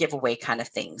 like giveaway kind of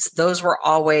things. Those were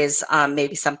always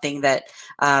maybe something that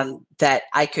that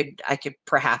I could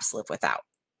perhaps live without.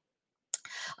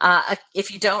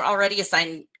 If you don't already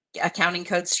assign accounting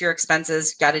codes to your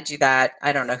expenses, got to do that.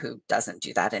 I don't know who doesn't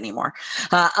do that anymore.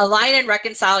 Align and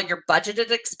reconcile your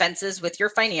budgeted expenses with your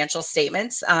financial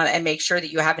statements, and make sure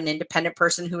that you have an independent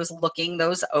person who is looking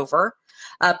those over.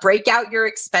 Break out your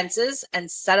expenses and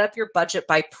set up your budget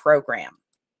by program.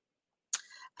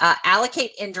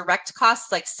 Allocate indirect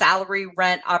costs like salary,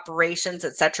 rent, operations,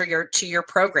 etc. to your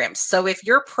programs. So if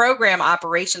your program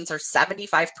operations are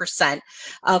 75%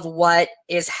 of what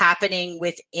is happening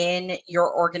within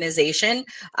your organization,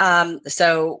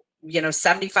 so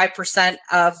 75%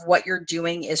 of what you're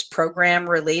doing is program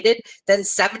related, then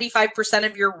 75%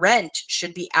 of your rent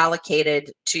should be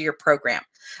allocated to your program.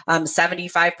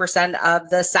 75% of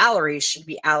the salaries should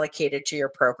be allocated to your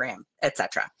program,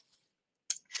 etc.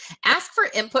 Ask for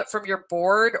input from your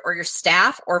board or your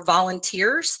staff or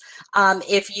volunteers.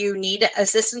 If you need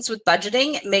assistance with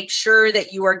budgeting, make sure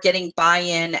that you are getting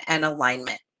buy-in and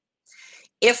alignment.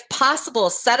 If possible,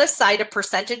 set aside a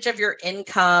percentage of your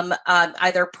income,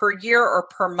 either per year or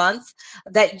per month,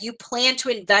 that you plan to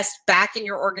invest back in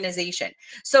your organization.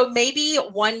 So maybe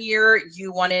one year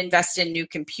you want to invest in new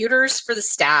computers for the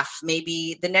staff.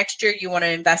 Maybe the next year you want to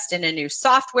invest in a new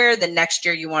software. The next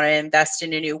year you want to invest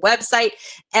in a new website.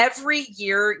 Every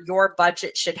year, your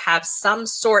budget should have some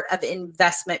sort of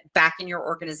investment back in your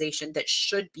organization that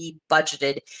should be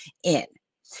budgeted in.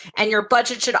 And your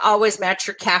budget should always match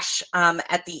your cash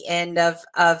at the end of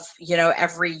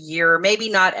every year, maybe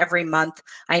not every month.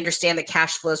 I understand that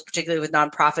cash flows, particularly with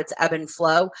nonprofits, ebb and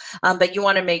flow, but you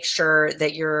want to make sure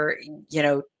that you're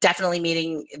definitely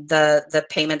meeting the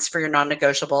payments for your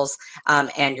non-negotiables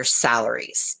and your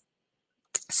salaries.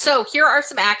 So here are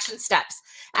some action steps.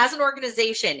 As an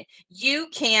organization, you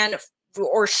can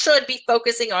or should be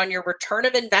focusing on your return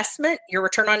on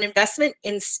investment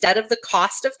instead of the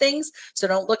cost of things. So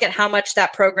don't look at how much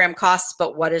that program costs,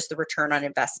 but what is the return on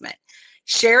investment?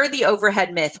 Share the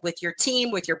overhead myth with your team,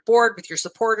 with your board, with your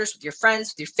supporters, with your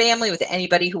friends, with your family, with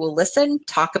anybody who will listen.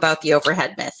 Talk about the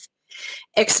overhead myth.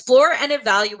 Explore and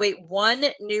evaluate one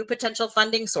new potential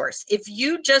funding source. If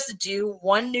you just do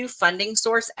one new funding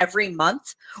source every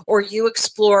month, or you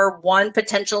explore one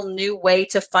potential new way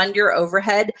to fund your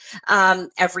overhead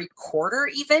every quarter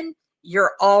even,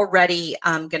 you're already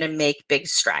going to make big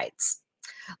strides.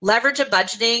 Leverage a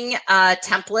budgeting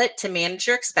template to manage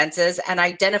your expenses and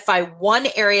identify one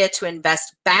area to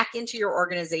invest back into your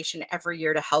organization every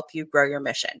year to help you grow your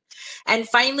mission. And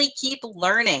finally, keep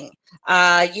learning.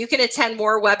 You can attend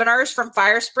more webinars from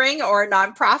FireSpring or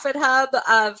Nonprofit Hub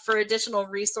for additional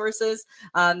resources.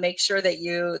 Make sure that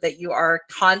you are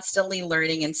constantly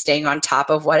learning and staying on top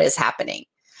of what is happening.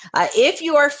 If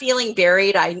you are feeling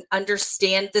buried, I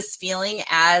understand this feeling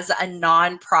as a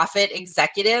nonprofit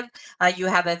executive. You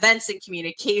have events and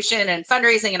communication and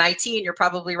fundraising and IT, and you're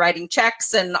probably writing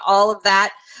checks and all of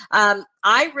that.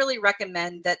 I really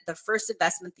recommend that the first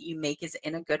investment that you make is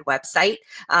in a good website,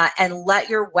 and let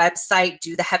your website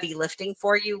do the heavy lifting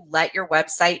for you. Let your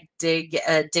website dig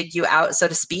you out, so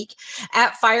to speak.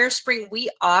 At FireSpring,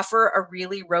 we offer a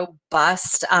really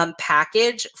robust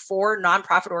package for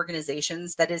nonprofit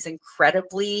organizations that is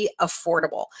incredibly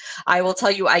affordable. I will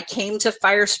tell you, I came to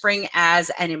FireSpring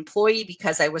as an employee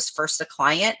because I was first a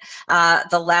client.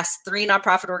 The last 3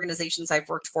 nonprofit organizations I've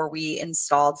worked for, we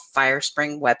installed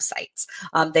FireSpring websites.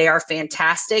 They are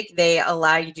fantastic. They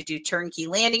allow you to do turnkey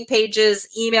landing pages,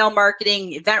 email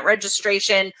marketing, event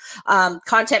registration,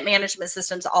 content management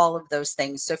systems, all of those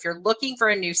things. So if you're looking for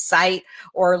a new site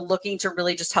or looking to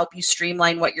really just help you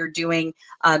streamline what you're doing,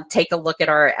 take a look at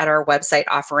our website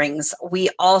offerings. We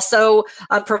also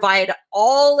provide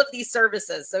all of these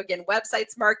services. So again,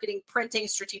 websites, marketing, printing,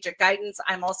 strategic guidance.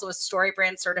 I'm also a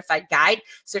StoryBrand certified guide.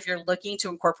 So if you're looking to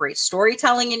incorporate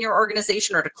storytelling in your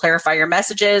organization or to clarify your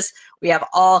messages, we have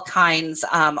all kinds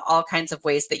of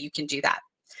ways that you can do that.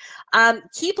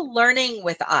 Keep learning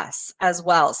with us as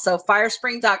well. So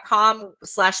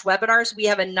firespring.com/webinars, we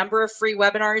have a number of free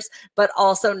webinars, but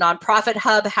also Nonprofit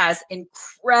Hub has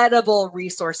incredible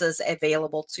resources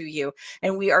available to you.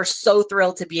 And we are so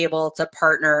thrilled to be able to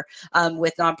partner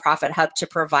with Nonprofit Hub to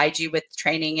provide you with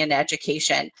training and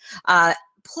education.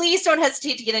 Please don't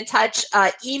hesitate to get in touch.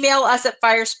 Email us at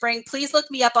FireSpring. Please look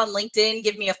me up on LinkedIn,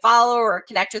 give me a follow or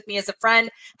connect with me as a friend.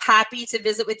 Happy to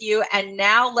visit with you. And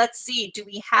now let's see, do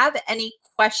we have any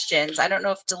questions? I don't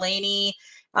know if Delaney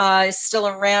is still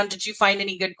around. Did you find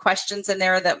any good questions in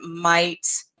there that might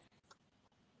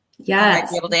be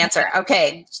able to answer?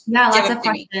 Okay. Yeah, lots of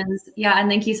questions. Yeah, and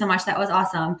thank you so much. That was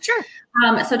awesome. Sure.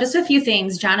 So just a few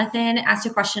things. Jonathan asked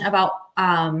a question about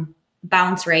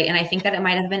bounce rate, and I think that it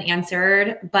might have been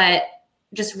answered, but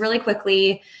just really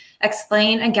quickly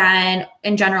explain again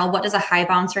in general, what does a high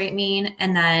bounce rate mean?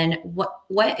 And then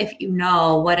what if you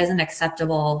know, what is an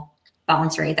acceptable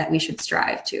bounce rate that we should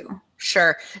strive to?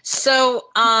 Sure. So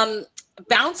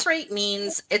bounce rate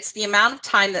means it's the amount of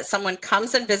time that someone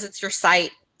comes and visits your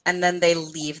site and then they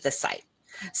leave the site.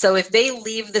 So if they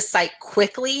leave the site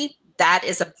quickly, that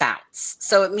is a bounce.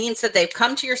 So it means that they've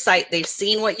come to your site, they've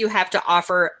seen what you have to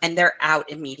offer, and they're out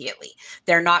immediately.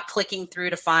 They're not clicking through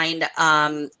to find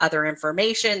other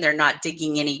information. They're not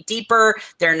digging any deeper.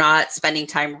 They're not spending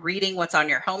time reading what's on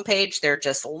your homepage. They're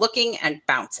just looking and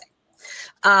bouncing.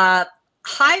 High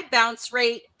bounce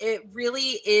rate, it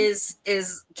really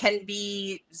can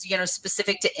be,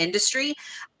 specific to industry.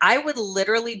 I would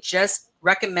literally just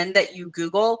recommend that you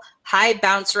Google high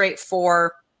bounce rate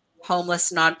for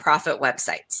homeless nonprofit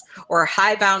websites, or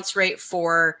high bounce rate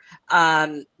for,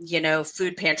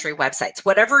 food pantry websites,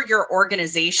 whatever your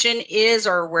organization is,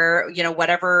 or where,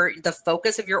 whatever the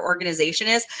focus of your organization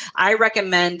is, I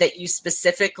recommend that you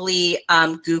specifically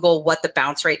Google what the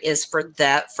bounce rate is for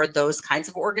those kinds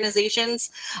of organizations.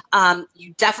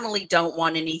 You definitely don't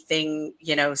want anything,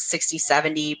 60,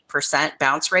 70%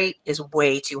 bounce rate is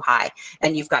way too high.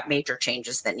 And you've got major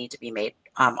changes that need to be made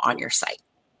on your site.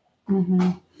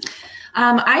 Mm-hmm.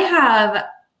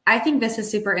 I think this is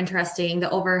super interesting, the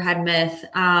overhead myth,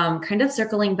 kind of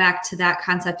circling back to that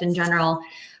concept in general.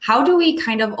 How do we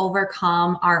kind of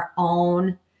overcome our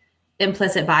own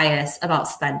implicit bias about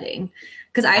spending?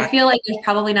 Because I feel like there's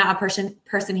probably not a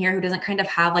person here who doesn't kind of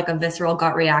have like a visceral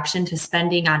gut reaction to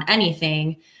spending on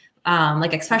anything,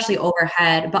 like especially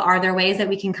overhead. But are there ways that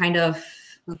we can kind of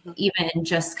even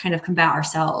just kind of combat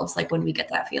ourselves, like when we get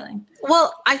that feeling?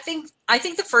 Well, I think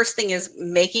the first thing is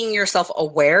making yourself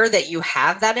aware that you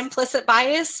have that implicit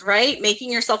bias, right?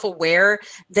 Making yourself aware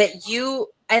that you,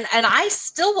 and I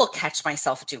still will catch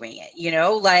myself doing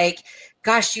it, like,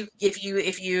 gosh, if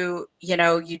you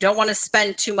don't want to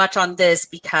spend too much on this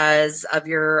because of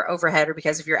your overhead or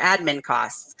because of your admin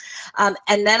costs. And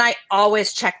then I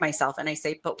always check myself and I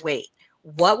say, but wait,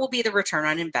 what will be the return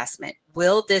on investment?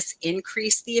 Will this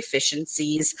increase the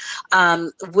efficiencies?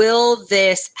 Will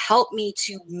this help me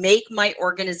to make my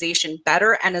organization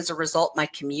better, and as a result, my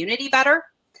community better?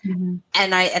 Mm-hmm.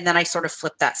 And then I sort of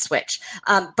flip that switch.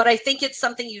 But I think it's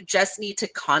something you just need to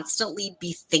constantly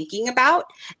be thinking about.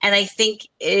 And I think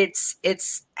it's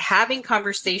having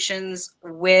conversations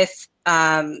with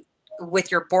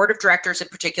your board of directors, in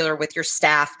particular with your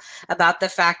staff, about the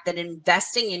fact that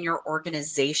investing in your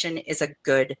organization is a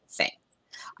good thing.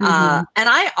 Mm-hmm. And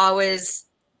I always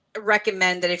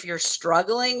recommend that if you're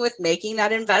struggling with making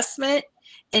that investment,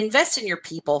 invest in your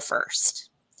people first.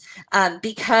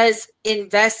 Because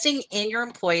investing in your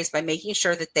employees by making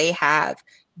sure that they have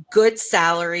good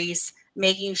salaries,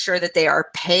 making sure that they are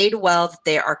paid well, that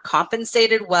they are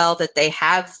compensated well, that they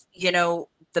have,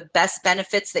 the best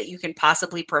benefits that you can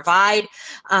possibly provide.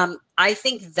 I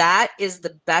think that is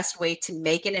the best way to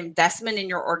make an investment in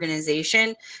your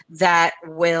organization that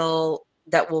will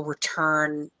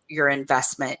return your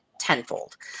investment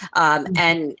tenfold.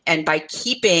 And by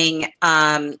keeping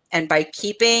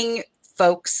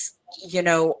folks,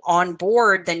 on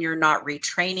board, then you're not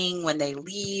retraining when they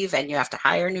leave and you have to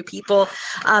hire new people.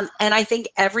 And I think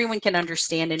everyone can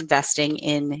understand investing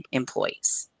in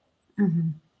employees. Mm-hmm.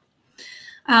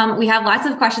 We have lots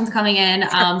of questions coming in,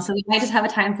 so we might just have a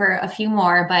time for a few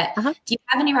more, but do you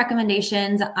have any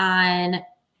recommendations on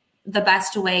the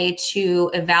best way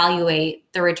to evaluate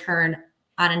the return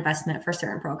on investment for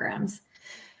certain programs?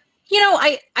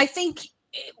 I think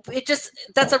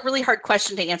that's a really hard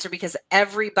question to answer, because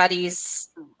everybody's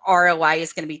ROI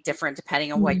is going to be different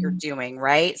depending on what you're doing,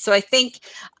 right? So I think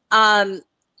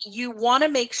you want to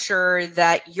make sure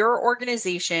that your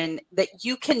organization, that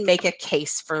you can make a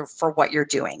case for what you're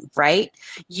doing, right?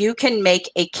 You can make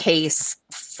a case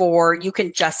you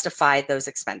can justify those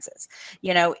expenses.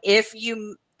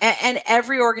 And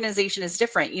every organization is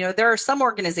different. There are some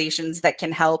organizations that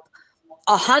can help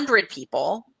 100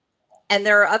 people, and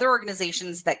there are other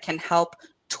organizations that can help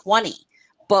 20.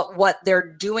 But what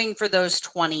they're doing for those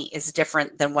 20 is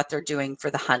different than what they're doing for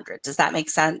the 100. Does that make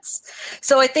sense?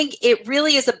 So I think it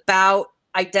really is about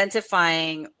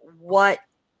identifying what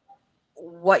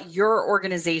your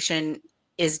organization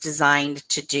is designed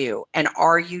to do, and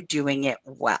are you doing it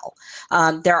well?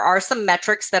 There are some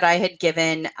metrics that I had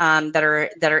given that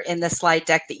are in the slide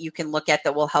deck that you can look at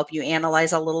that will help you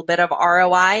analyze a little bit of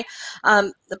ROI.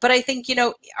 But I think,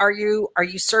 are you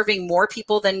serving more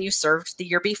people than you served the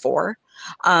year before?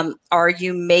 Are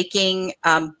you making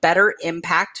better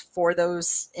impact for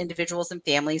those individuals and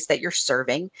families that you're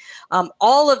serving?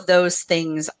 All of those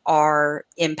things are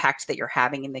impact that you're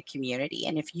having in the community.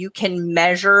 And if you can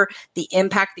measure the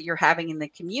impact that you're having in the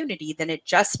community, then it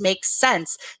just makes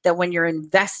sense that when you're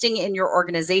investing in your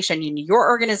organization and your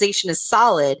organization is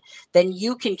solid, then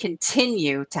you can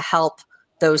continue to help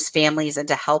those families and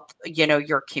to help,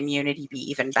 your community be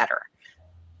even better.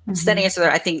 Does that answer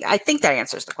that? I think that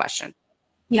answers the question.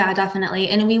 Yeah, definitely.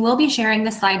 And we will be sharing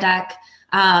the slide deck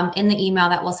in the email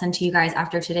that we'll send to you guys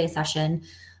after today's session.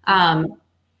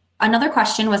 Another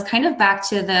question was kind of back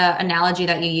to the analogy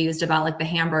that you used about like the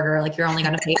hamburger, like you're only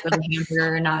going to pay for the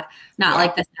hamburger, not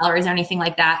like the salaries or anything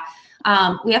like that.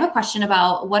 We have a question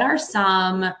about what are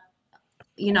some,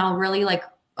 really like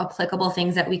applicable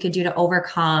things that we could do to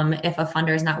overcome if a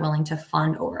funder is not willing to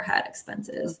fund overhead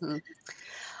expenses?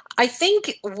 I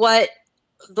think what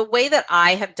the way that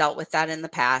I have dealt with that in the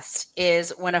past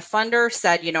is when a funder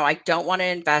said, you know, I don't want to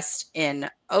invest in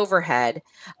overhead,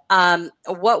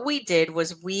 what we did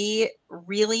was we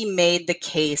really made the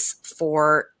case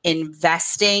for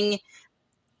investing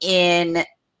in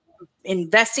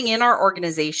our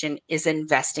organization is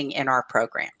investing in our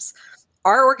programs.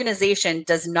 Our organization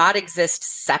does not exist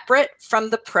separate from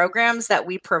the programs that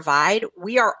we provide.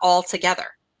 We are all together.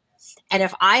 And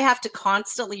if I have to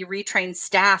constantly retrain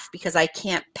staff because I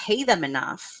can't pay them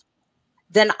enough,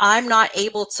 then I'm not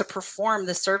able to perform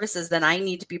the services that I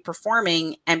need to be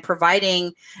performing and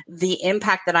providing the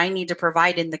impact that I need to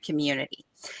provide in the community.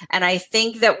 And I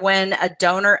think that when a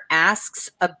donor asks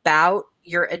about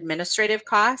your administrative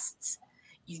costs,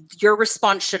 your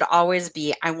response should always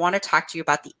be, I want to talk to you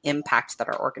about the impact that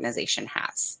our organization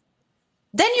has.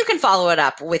 Then you can follow it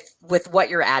up with what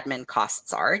your admin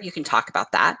costs are. You can talk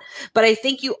about that. But I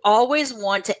think you always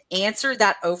want to answer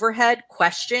that overhead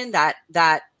question, that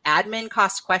admin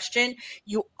cost question.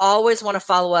 You always want to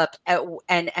follow up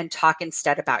and talk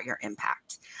instead about your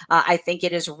impact. I think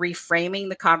it is reframing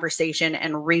the conversation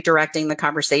and redirecting the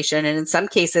conversation. And in some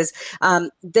cases,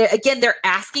 they're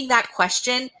asking that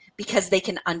question because they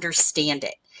can understand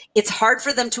it. It's hard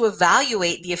for them to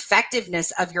evaluate the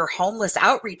effectiveness of your homeless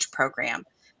outreach program,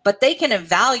 but they can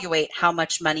evaluate how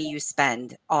much money you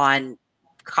spend on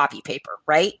copy paper,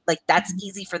 right? Like that's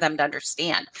easy for them to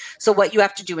understand. So what you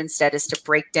have to do instead is to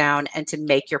break down and to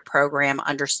make your program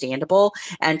understandable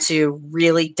and to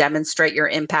really demonstrate your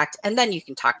impact. And then you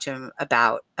can talk to them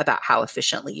about how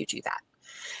efficiently you do that.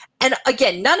 And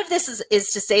again, none of this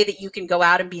is to say that you can go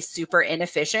out and be super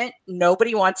inefficient.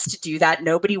 Nobody wants to do that.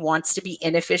 Nobody wants to be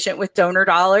inefficient with donor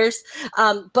dollars.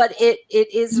 But it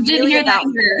is really about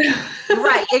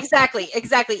right. Exactly.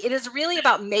 It is really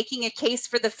about making a case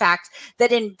for the fact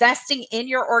that investing in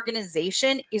your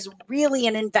organization is really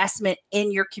an investment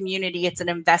in your community. It's an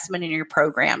investment in your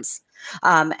programs,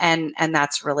 and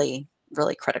that's really,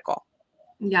 really critical.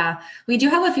 Yeah, we do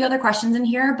have a few other questions in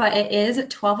here, but it is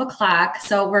 12 o'clock.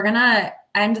 So we're going to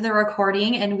end the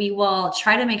recording and we will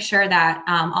try to make sure that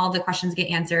all the questions get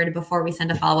answered before we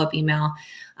send a follow-up email.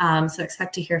 So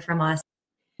expect to hear from us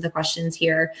the questions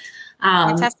here.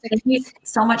 Fantastic. Thank you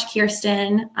so much,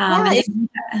 Kiersten.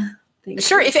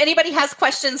 Sure. If anybody has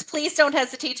questions, please don't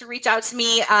hesitate to reach out to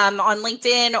me on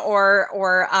LinkedIn or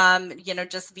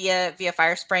just via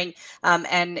FireSpring.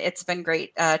 And it's been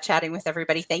great chatting with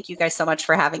everybody. Thank you guys so much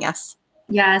for having us.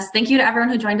 Yes. Thank you to everyone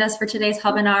who joined us for today's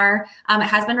webinar. It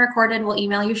has been recorded. We'll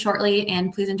email you shortly,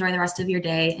 and please enjoy the rest of your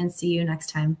day and see you next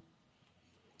time.